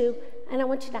 verse 2, and I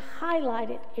want you to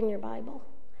highlight it in your Bible.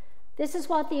 This is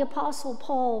what the Apostle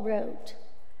Paul wrote.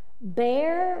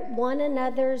 Bear one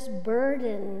another's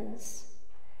burdens,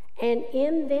 and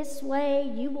in this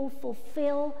way you will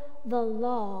fulfill the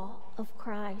law of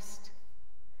Christ.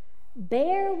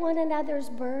 Bear one another's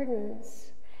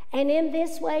burdens, and in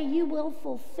this way you will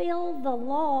fulfill the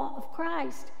law of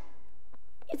Christ.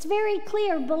 It's very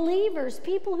clear, believers,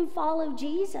 people who follow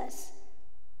Jesus,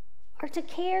 are to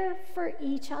care for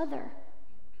each other.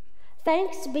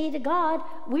 Thanks be to God,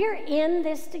 we're in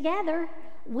this together.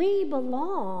 We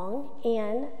belong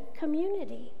in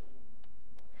community.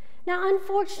 Now,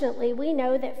 unfortunately, we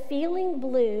know that feeling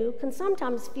blue can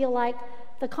sometimes feel like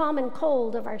the common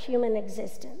cold of our human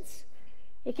existence.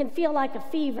 It can feel like a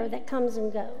fever that comes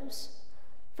and goes.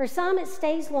 For some, it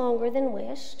stays longer than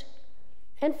wished.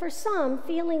 And for some,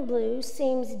 feeling blue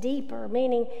seems deeper,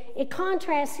 meaning it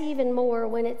contrasts even more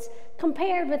when it's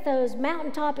compared with those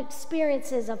mountaintop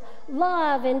experiences of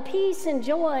love and peace and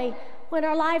joy, when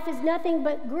our life is nothing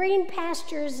but green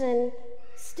pastures and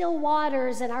still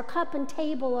waters and our cup and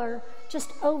table are just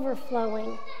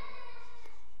overflowing.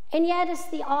 And yet, as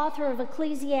the author of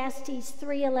Ecclesiastes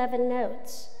 3:11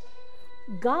 notes,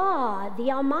 God,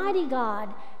 the Almighty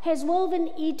God, has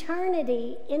woven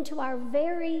eternity into our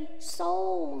very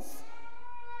souls.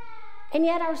 And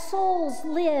yet our souls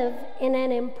live in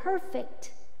an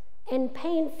imperfect and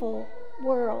painful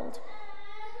world.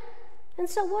 And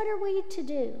so what are we to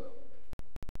do?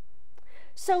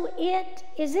 So it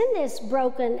is in this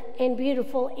broken and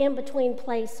beautiful in-between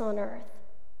place on earth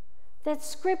that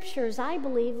scriptures, I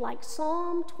believe, like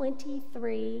Psalm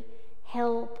 23,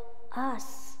 help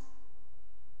us.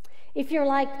 If you're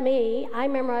like me, I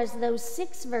memorized those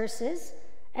 6 verses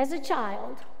as a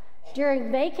child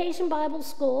during vacation Bible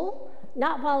school,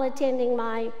 not while attending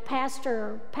my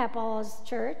pastor Papa's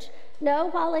church, no,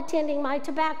 while attending my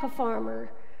tobacco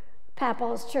farmer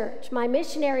Papa's church, my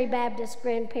missionary Baptist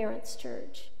grandparents'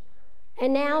 church.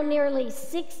 And now, nearly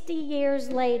 60 years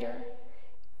later,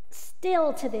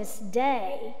 still to this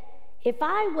day, if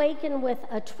I waken with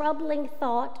a troubling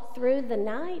thought through the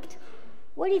night,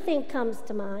 what do you think comes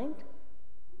to mind?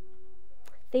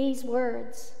 These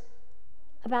words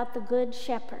about the Good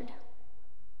Shepherd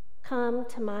come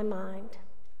to my mind.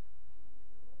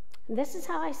 And this is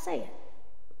how I say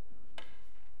it.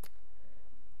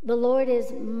 The Lord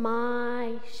is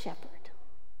my shepherd.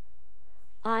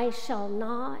 I shall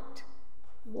not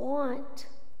want.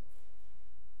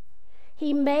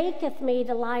 He maketh me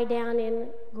to lie down in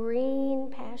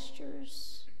green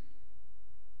pastures.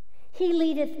 He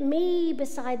leadeth me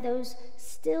beside those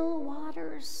still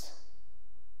waters.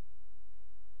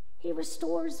 He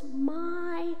restores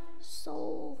my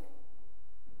soul.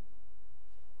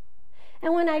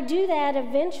 And when I do that,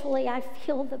 eventually I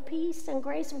feel the peace and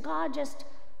grace of God just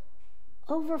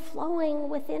overflowing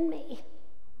within me.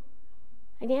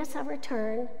 And yes, I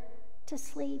return to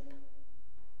sleep.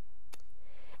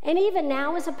 And even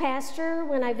now as a pastor,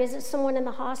 when I visit someone in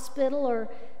the hospital or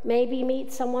maybe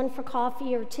meet someone for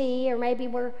coffee or tea, or maybe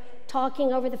we're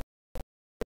talking over the phone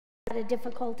about a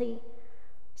difficulty,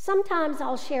 sometimes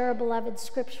I'll share a beloved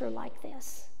scripture like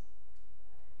this.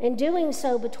 And doing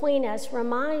so between us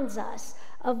reminds us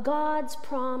of God's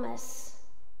promise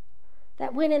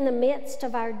that when in the midst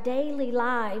of our daily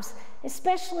lives,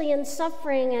 especially in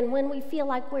suffering and when we feel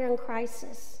like we're in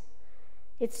crisis,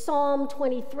 it's Psalm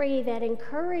 23 that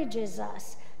encourages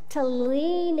us to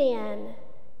lean in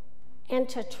and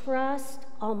to trust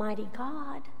Almighty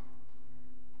God.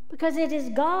 Because it is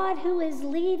God who is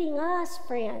leading us,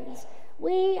 friends.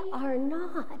 We are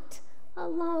not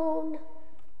alone.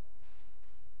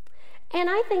 And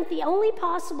I think the only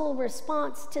possible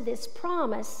response to this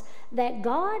promise that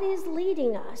God is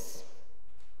leading us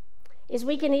is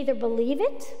we can either believe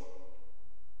it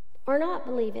or not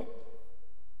believe it.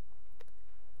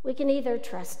 We can either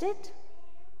trust it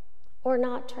or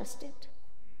not trust it.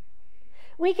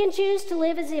 We can choose to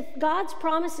live as if God's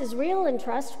promise is real and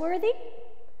trustworthy,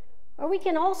 or we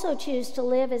can also choose to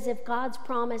live as if God's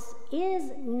promise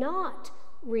is not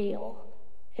real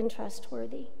and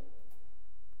trustworthy.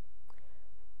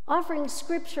 Offering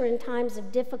scripture in times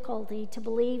of difficulty to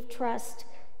believe, trust,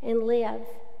 and live,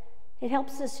 it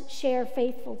helps us share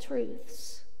faithful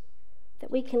truths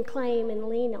that we can claim and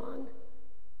lean on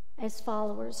as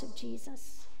followers of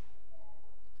Jesus.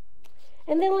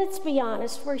 And then let's be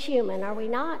honest, we're human, are we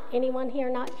not? Anyone here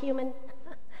not human?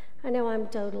 I know I'm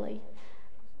totally.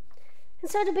 And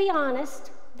so to be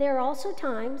honest, there are also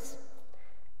times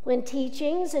when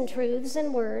teachings and truths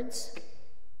and words,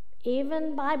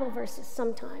 even Bible verses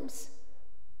sometimes,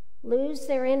 lose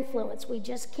their influence. We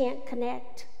just can't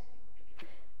connect.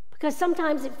 Because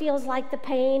sometimes it feels like the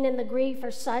pain and the grief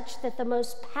are such that the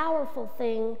most powerful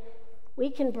thing we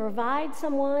can provide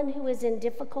someone who is in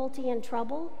difficulty and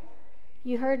trouble,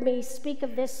 you heard me speak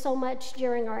of this so much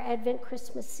during our Advent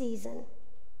Christmas season,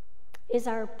 is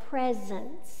our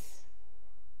presence.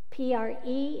 Presence.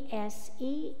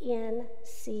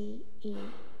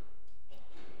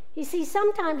 You see,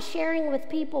 sometimes sharing with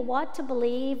people what to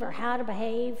believe or how to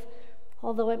behave,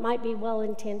 although it might be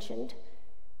well-intentioned,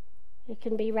 it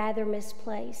can be rather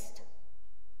misplaced.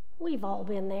 We've all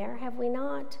been there, have we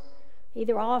not?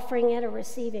 Either offering it or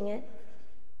receiving it.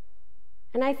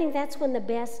 And I think that's when the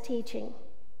best teaching,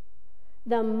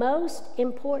 the most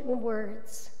important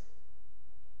words,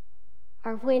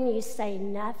 are when you say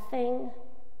nothing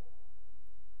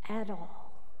at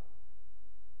all.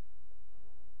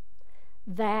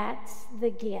 That's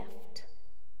the gift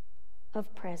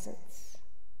of presence.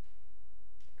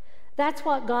 That's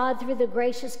what God, through the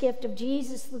gracious gift of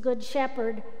Jesus, the Good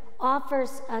Shepherd,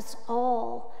 offers us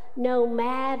all, no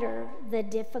matter the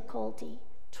difficulty,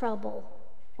 trouble,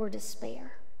 or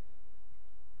despair.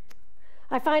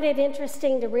 I find it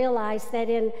interesting to realize that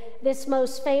in this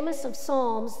most famous of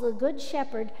Psalms, the Good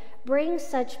Shepherd brings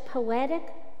such poetic,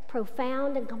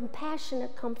 profound, and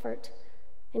compassionate comfort.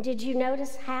 And did you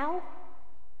notice how?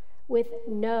 With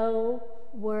no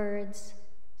words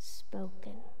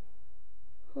spoken.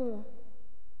 The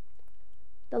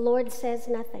Lord says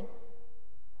nothing.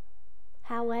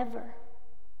 However,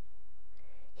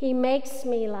 He makes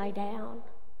me lie down.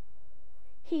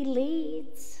 He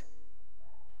leads.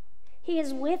 He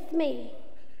is with me.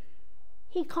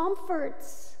 He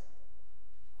comforts.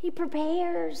 He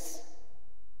prepares.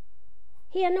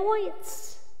 He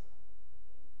anoints.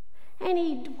 And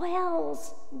He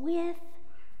dwells with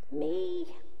me.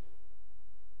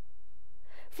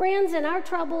 Friends, in our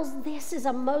troubles, this is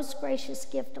a most gracious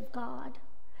gift of God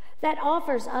that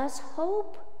offers us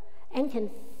hope and can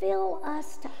fill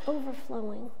us to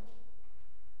overflowing.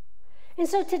 And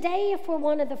so today, if we're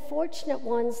one of the fortunate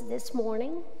ones this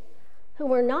morning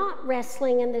who are not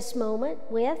wrestling in this moment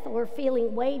with or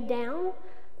feeling weighed down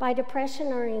by depression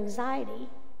or anxiety,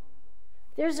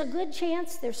 there's a good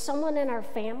chance there's someone in our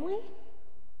family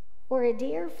or a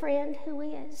dear friend who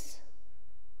is.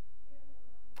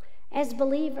 As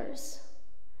believers,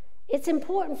 it's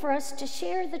important for us to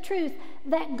share the truth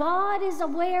that God is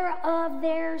aware of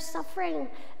their suffering,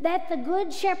 that the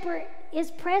Good Shepherd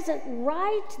is present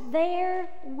right there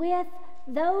with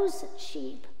those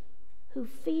sheep who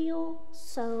feel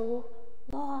so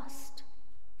lost.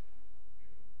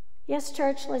 Yes,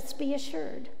 church, let's be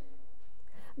assured.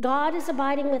 God is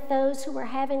abiding with those who are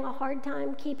having a hard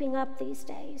time keeping up these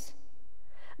days.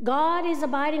 God is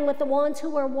abiding with the ones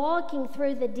who are walking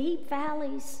through the deep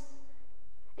valleys.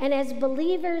 And as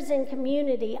believers in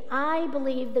community, I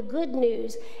believe the good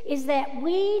news is that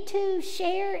we too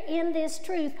share in this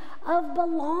truth of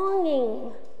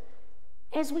belonging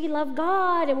as we love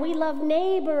God and we love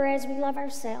neighbor as we love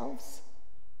ourselves.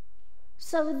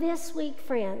 So this week,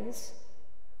 friends,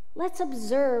 let's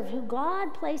observe who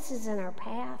God places in our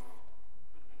path.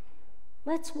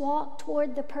 Let's walk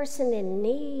toward the person in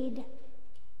need.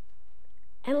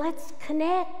 And let's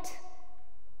connect.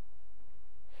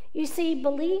 You see,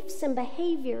 beliefs and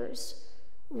behaviors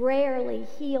rarely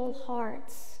heal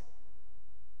hearts.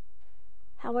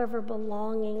 However,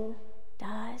 belonging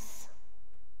does.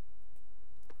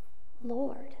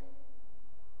 Lord,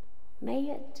 may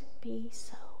it be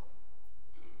so.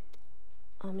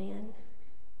 Amen.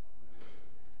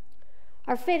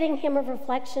 Our fitting hymn of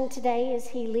reflection today is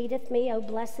He Leadeth Me, O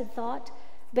Blessed Thought.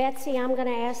 Betsy, I'm going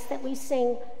to ask that we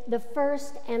sing the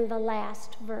first and the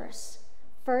last verse.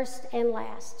 First and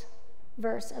last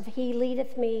verse of He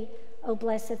Leadeth Me, O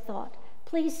Blessed Thought.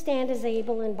 Please stand as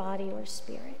able in body or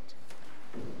spirit.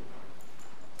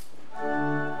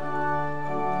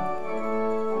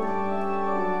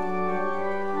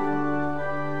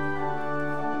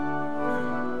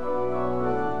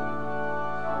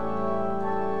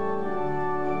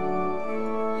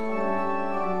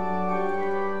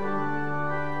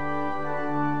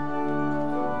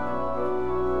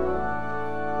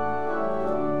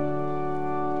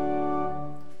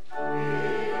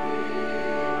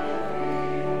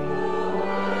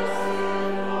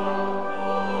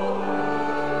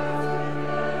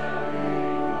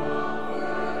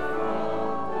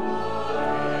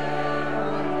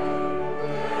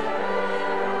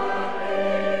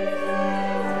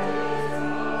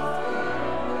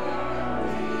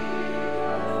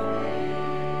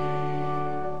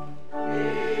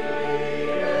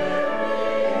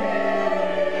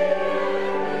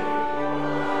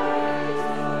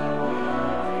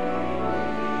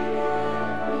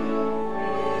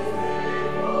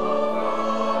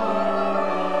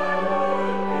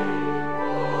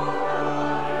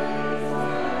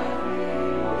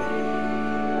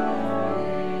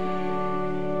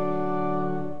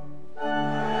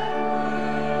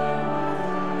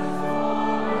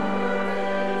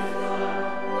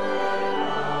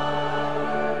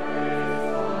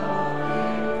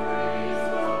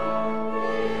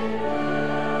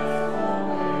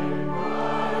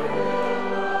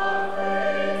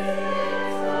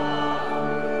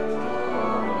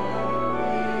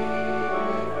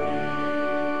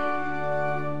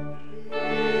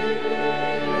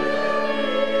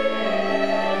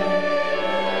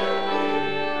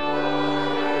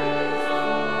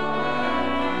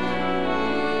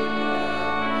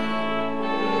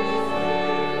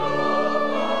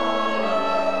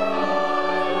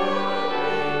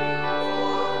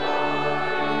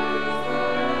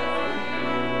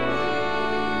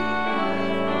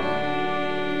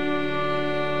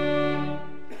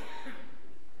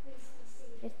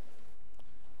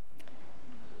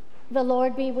 The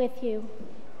Lord be with you.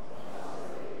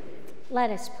 Let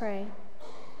us pray.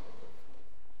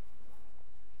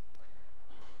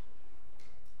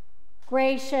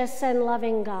 Gracious and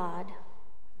loving God,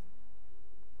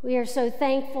 we are so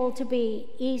thankful to be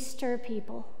Easter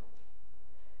people.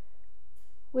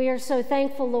 We are so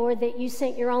thankful, Lord, that you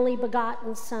sent your only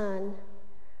begotten Son,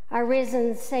 our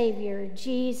risen Savior,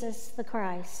 Jesus the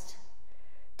Christ,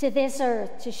 to this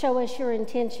earth to show us your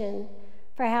intention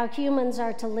for how humans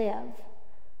are to live,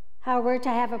 how we're to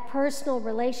have a personal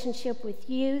relationship with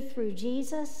you through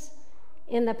Jesus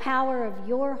in the power of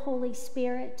your Holy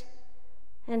Spirit,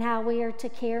 and how we are to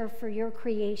care for your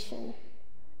creation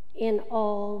in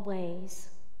all ways.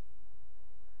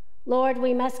 Lord,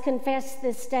 we must confess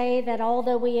this day that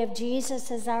although we have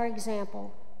Jesus as our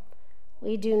example,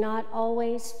 we do not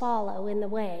always follow in the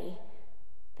way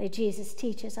that Jesus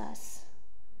teaches us.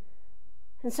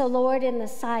 And so, Lord, in the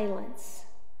silence,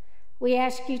 we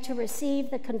ask you to receive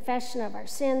the confession of our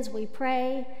sins, we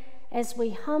pray, as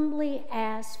we humbly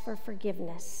ask for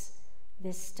forgiveness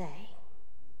this day.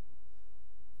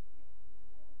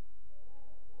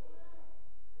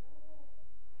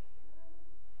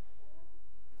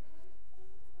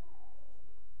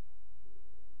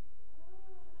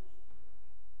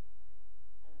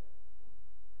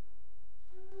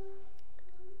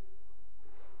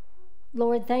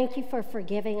 Lord, thank you for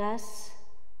forgiving us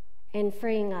and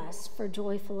freeing us for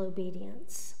joyful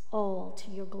obedience, all to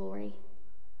your glory.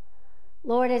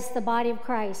 Lord, as the body of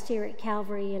Christ here at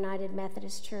Calvary United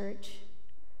Methodist Church,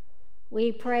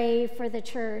 we pray for the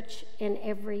church in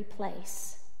every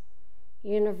place,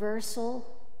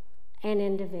 universal and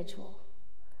individual.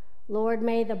 Lord,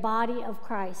 may the body of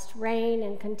Christ reign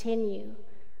and continue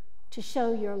to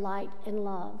show your light and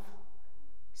love,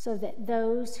 so that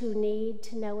those who need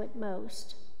to know it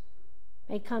most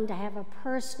may come to have a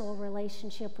personal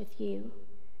relationship with you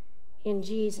in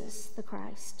Jesus the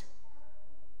Christ.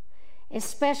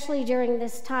 Especially during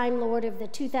this time, Lord, of the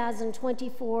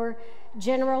 2024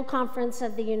 General Conference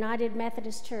of the United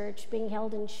Methodist Church being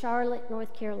held in Charlotte,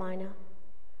 North Carolina,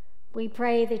 we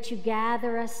pray that you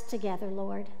gather us together,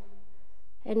 Lord,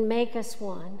 and make us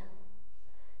one.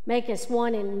 Make us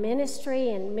one in ministry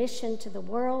and mission to the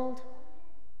world.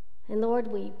 And Lord,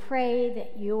 we pray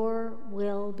that your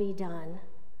will be done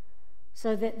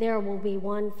so that there will be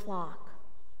one flock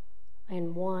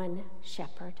and one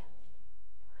shepherd.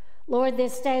 Lord,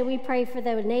 this day we pray for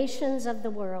the nations of the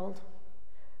world,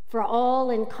 for all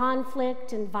in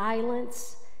conflict and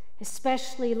violence,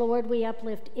 especially, Lord, we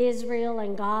uplift Israel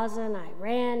and Gaza and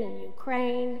Iran and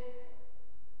Ukraine.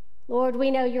 Lord, we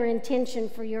know your intention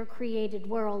for your created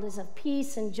world is of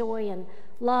peace and joy and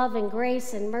love and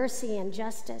grace and mercy and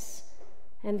justice.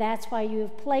 And that's why you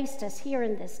have placed us here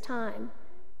in this time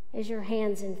as your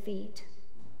hands and feet.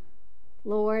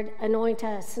 Lord, anoint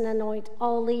us and anoint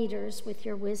all leaders with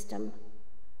your wisdom,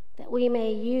 that we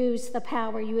may use the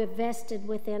power you have vested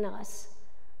within us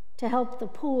to help the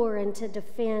poor and to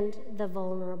defend the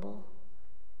vulnerable.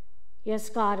 Yes,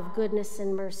 God of goodness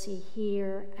and mercy,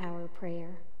 hear our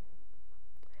prayer.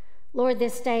 Lord,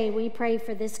 this day we pray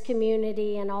for this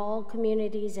community and all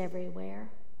communities everywhere.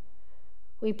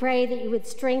 We pray that you would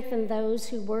strengthen those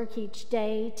who work each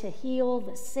day to heal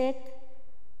the sick,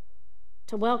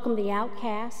 to welcome the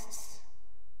outcasts,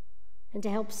 and to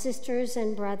help sisters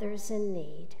and brothers in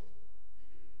need.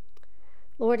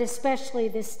 Lord, especially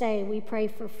this day, we pray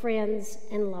for friends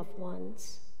and loved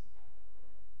ones.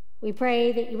 We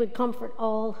pray that you would comfort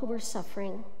all who are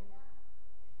suffering,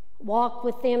 walk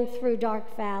with them through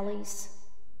dark valleys,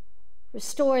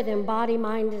 restore them body,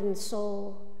 mind, and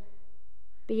soul,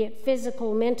 be it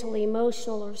physical, mental,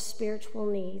 emotional, or spiritual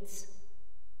needs.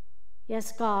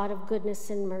 Yes, God of goodness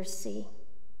and mercy,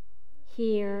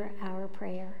 hear our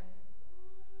prayer.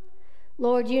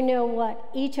 Lord, you know what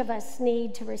each of us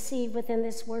need to receive within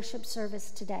this worship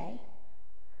service today.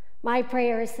 My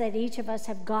prayer is that each of us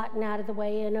have gotten out of the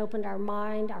way and opened our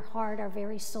mind, our heart, our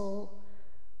very soul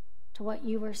to what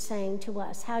you were saying to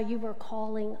us, how you were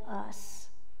calling us,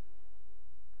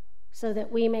 so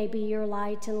that we may be your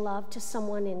light and love to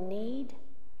someone in need,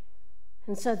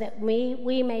 and so that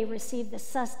we may receive the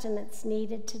sustenance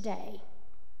needed today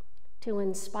to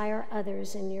inspire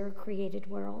others in your created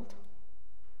world.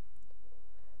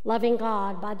 Loving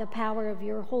God, by the power of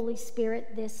your Holy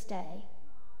Spirit this day,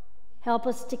 help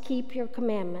us to keep your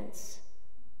commandments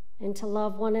and to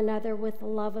love one another with the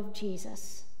love of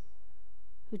Jesus,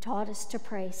 who taught us to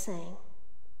pray, saying,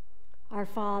 Our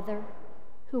Father,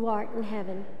 who art in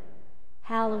heaven,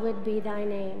 hallowed be thy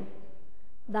name.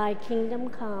 Thy kingdom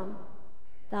come,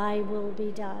 thy will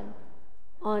be done,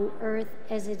 on earth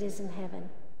as it is in heaven.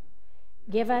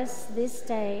 Give us this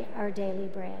day our daily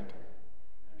bread,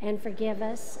 and forgive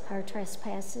us our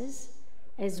trespasses,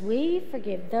 as we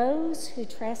forgive those who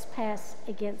trespass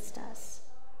against us.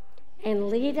 And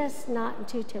lead us not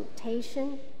into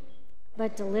temptation,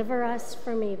 but deliver us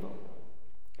from evil.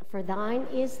 For thine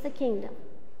is the kingdom,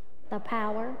 the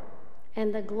power,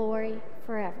 and the glory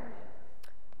forever.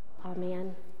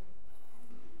 Amen.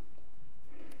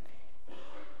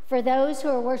 For those who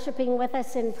are worshiping with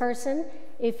us in person,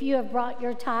 if you have brought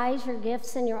your tithes, your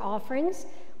gifts, and your offerings,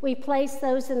 we place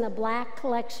those in the black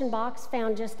collection box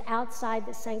found just outside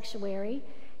the sanctuary.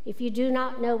 If you do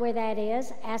not know where that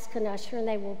is, ask an usher and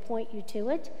they will point you to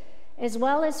it. As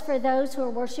well as for those who are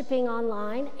worshiping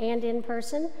online and in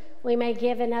person, we may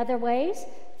give in other ways,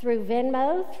 through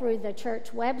Venmo, through the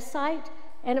church website,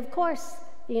 and of course,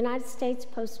 the United States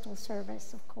Postal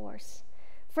Service, of course.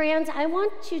 Friends, I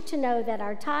want you to know that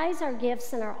our tithes, our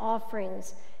gifts, and our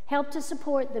offerings help to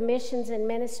support the missions and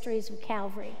ministries of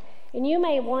Calvary. And you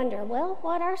may wonder, well,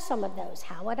 what are some of those?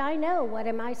 How would I know? What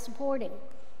am I supporting?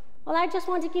 Well, I just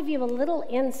want to give you a little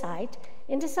insight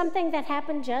into something that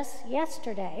happened just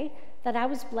yesterday that I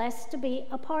was blessed to be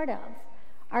a part of.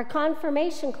 Our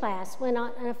confirmation class went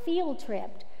on a field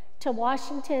trip to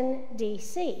Washington,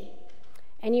 D.C.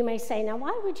 And you may say, now,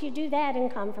 why would you do that in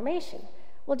confirmation?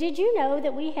 Well, did you know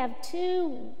that we have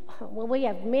we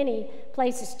have many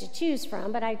places to choose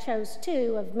from, but I chose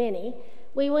two of many.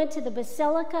 We went to the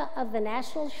Basilica of the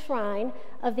National Shrine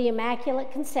of the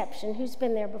Immaculate Conception. Who's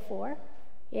been there before?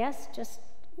 Yes, just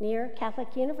near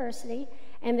Catholic University.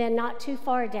 And then not too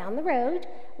far down the road,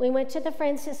 we went to the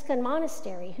Franciscan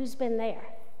Monastery. Who's been there?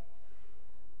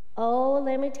 Oh,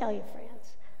 let me tell you,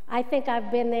 friends. I think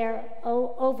I've been there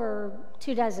over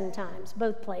 24 times,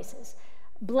 both places.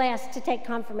 Blessed to take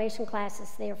confirmation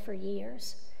classes there for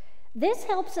years. This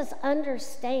helps us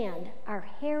understand our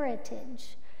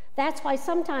heritage. That's why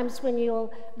sometimes when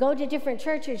you'll go to different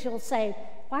churches, you'll say,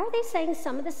 why are they saying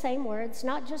some of the same words,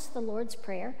 not just the Lord's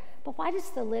Prayer, but why does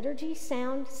the liturgy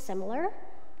sound similar?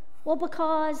 Well,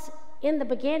 because in the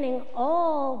beginning,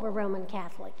 all were Roman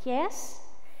Catholic, yes?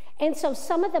 And so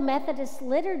some of the Methodist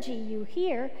liturgy you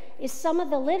hear is some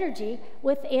of the liturgy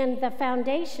within the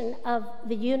foundation of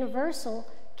the Universal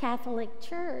Catholic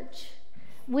Church.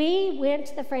 We went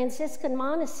to the Franciscan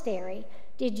Monastery.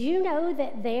 Did you know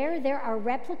that there are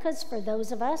replicas for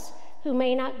those of us who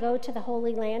may not go to the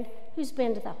Holy Land? Who's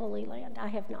been to the Holy Land? I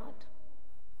have not.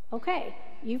 Okay,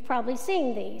 you've probably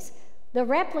seen these. The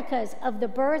replicas of the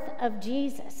birth of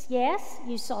Jesus. Yes,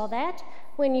 you saw that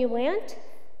when you went.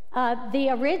 The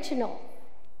original.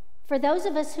 For those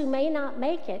of us who may not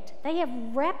make it, they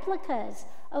have replicas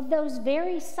of those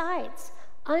very sites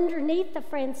underneath the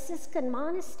Franciscan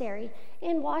monastery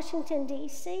in Washington,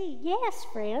 D.C. Yes,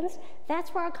 friends,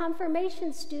 that's where our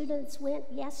confirmation students went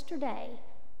yesterday.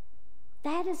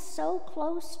 That is so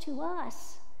close to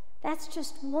us. That's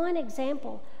just one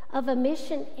example of a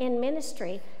mission in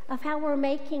ministry, of how we're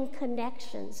making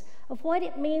connections, of what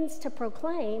it means to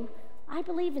proclaim, I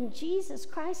believe in Jesus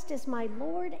Christ as my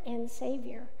Lord and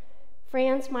Savior.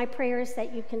 Friends, my prayer is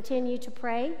that you continue to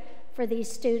pray for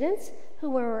these students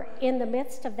who are in the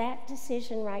midst of that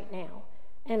decision right now,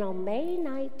 and on May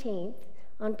 19th,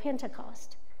 on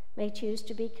Pentecost, may choose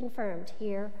to be confirmed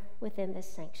here within this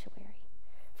sanctuary.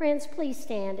 Friends, please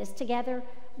stand as together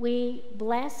we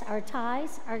bless our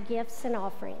tithes, our gifts, and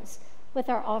offerings with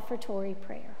our offertory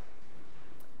prayer.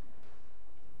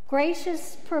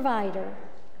 Gracious provider,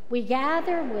 we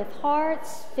gather with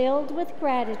hearts filled with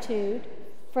gratitude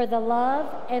for the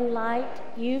love and light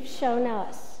you've shown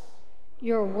us.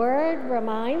 Your word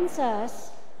reminds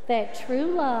us that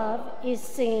true love is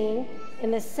seen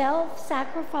in the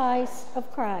self-sacrifice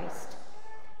of Christ.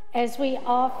 As we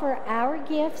offer our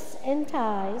gifts and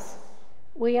tithes,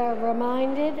 we are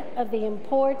reminded of the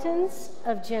importance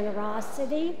of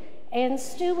generosity and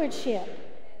stewardship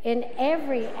in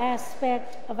every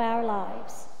aspect of our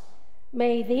lives.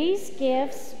 May these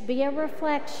gifts be a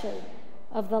reflection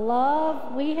of the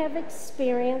love we have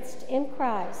experienced in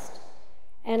Christ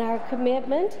and our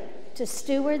commitment to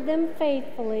steward them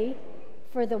faithfully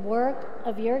for the work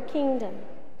of your kingdom.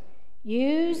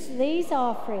 Use these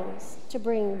offerings to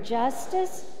bring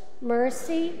justice,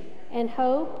 mercy, and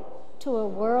hope to a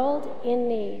world in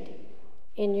need.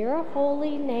 In your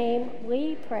holy name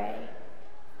we pray.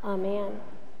 Amen.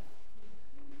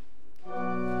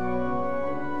 Praise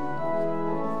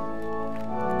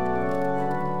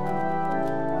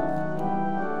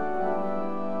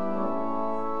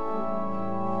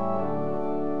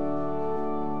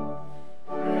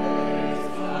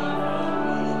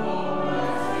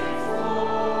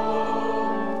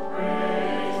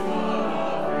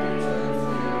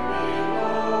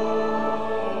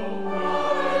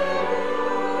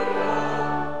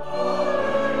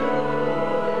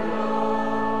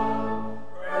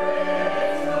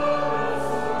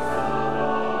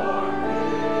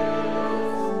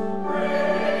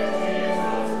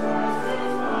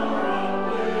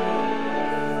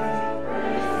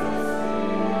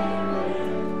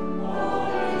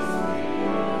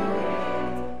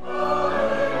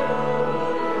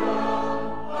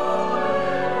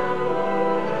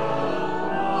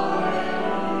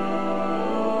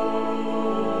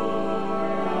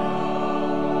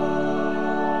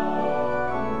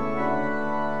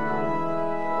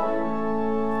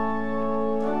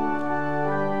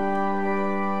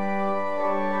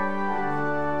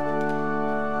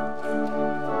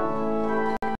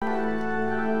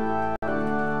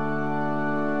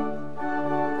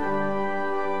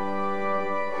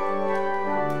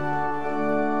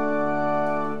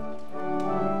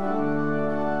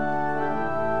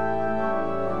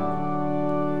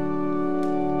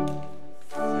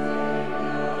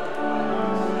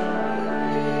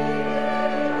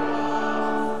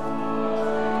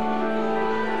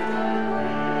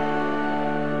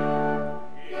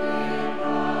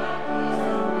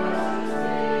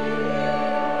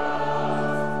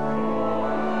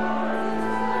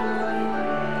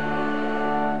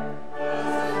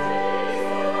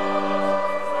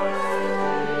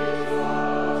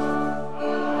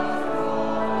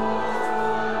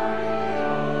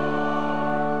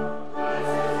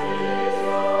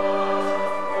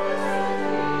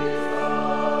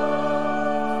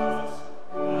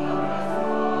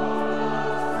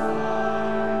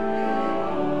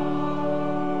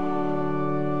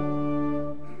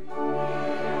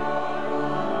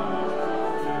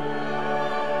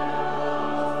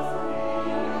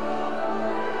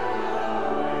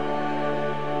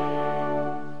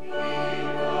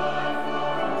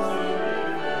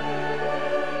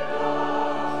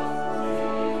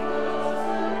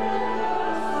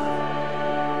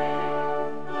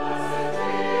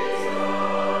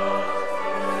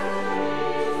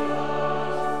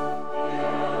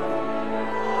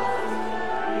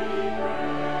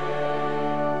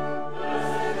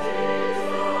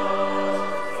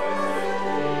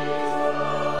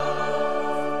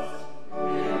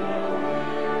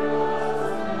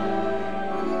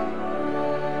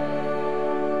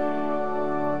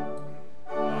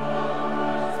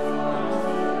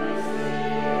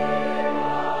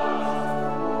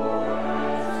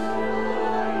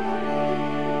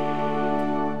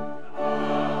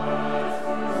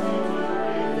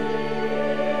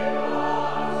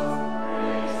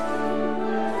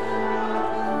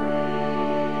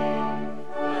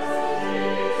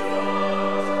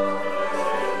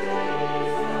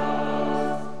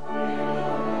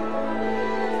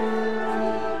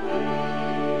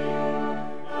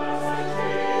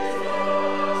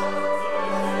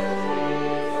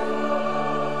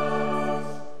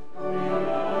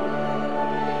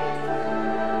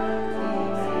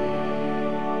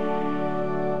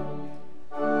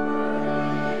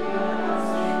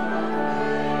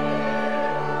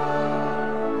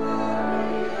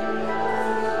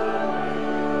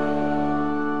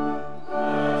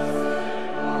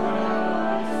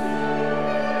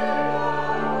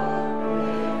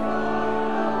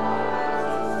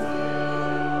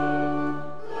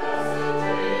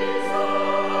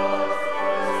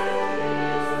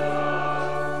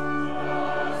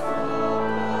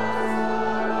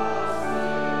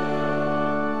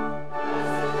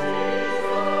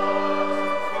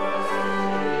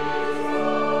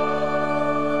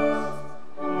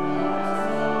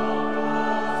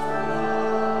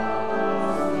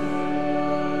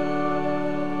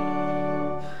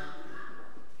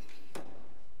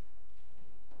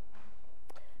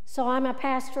So I'm a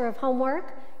pastor of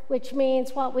homework, which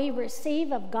means what we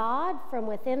receive of God from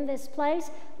within this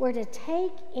place, we're to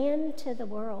take into the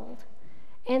world.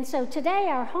 And so today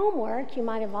our homework, you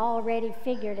might have already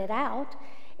figured it out,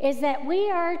 is that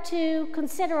we are to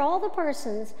consider all the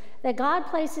persons that God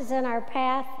places in our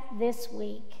path this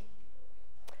week.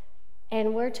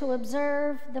 And we're to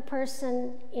observe the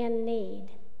person in need.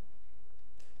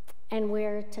 And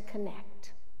we're to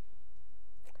connect.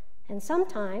 And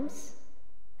sometimes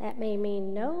that may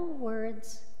mean no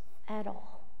words at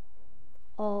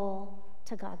all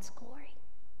to God's glory.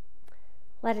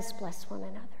 Let us bless one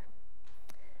another.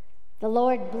 The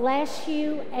Lord bless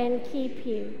you and keep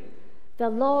you. The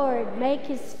Lord make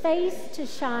his face to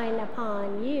shine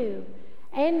upon you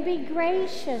and be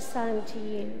gracious unto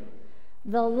you.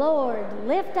 The Lord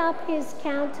lift up his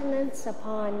countenance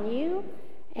upon you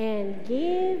and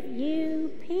give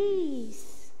you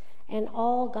peace. And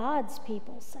all God's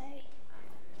people say,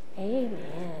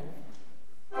 Amen.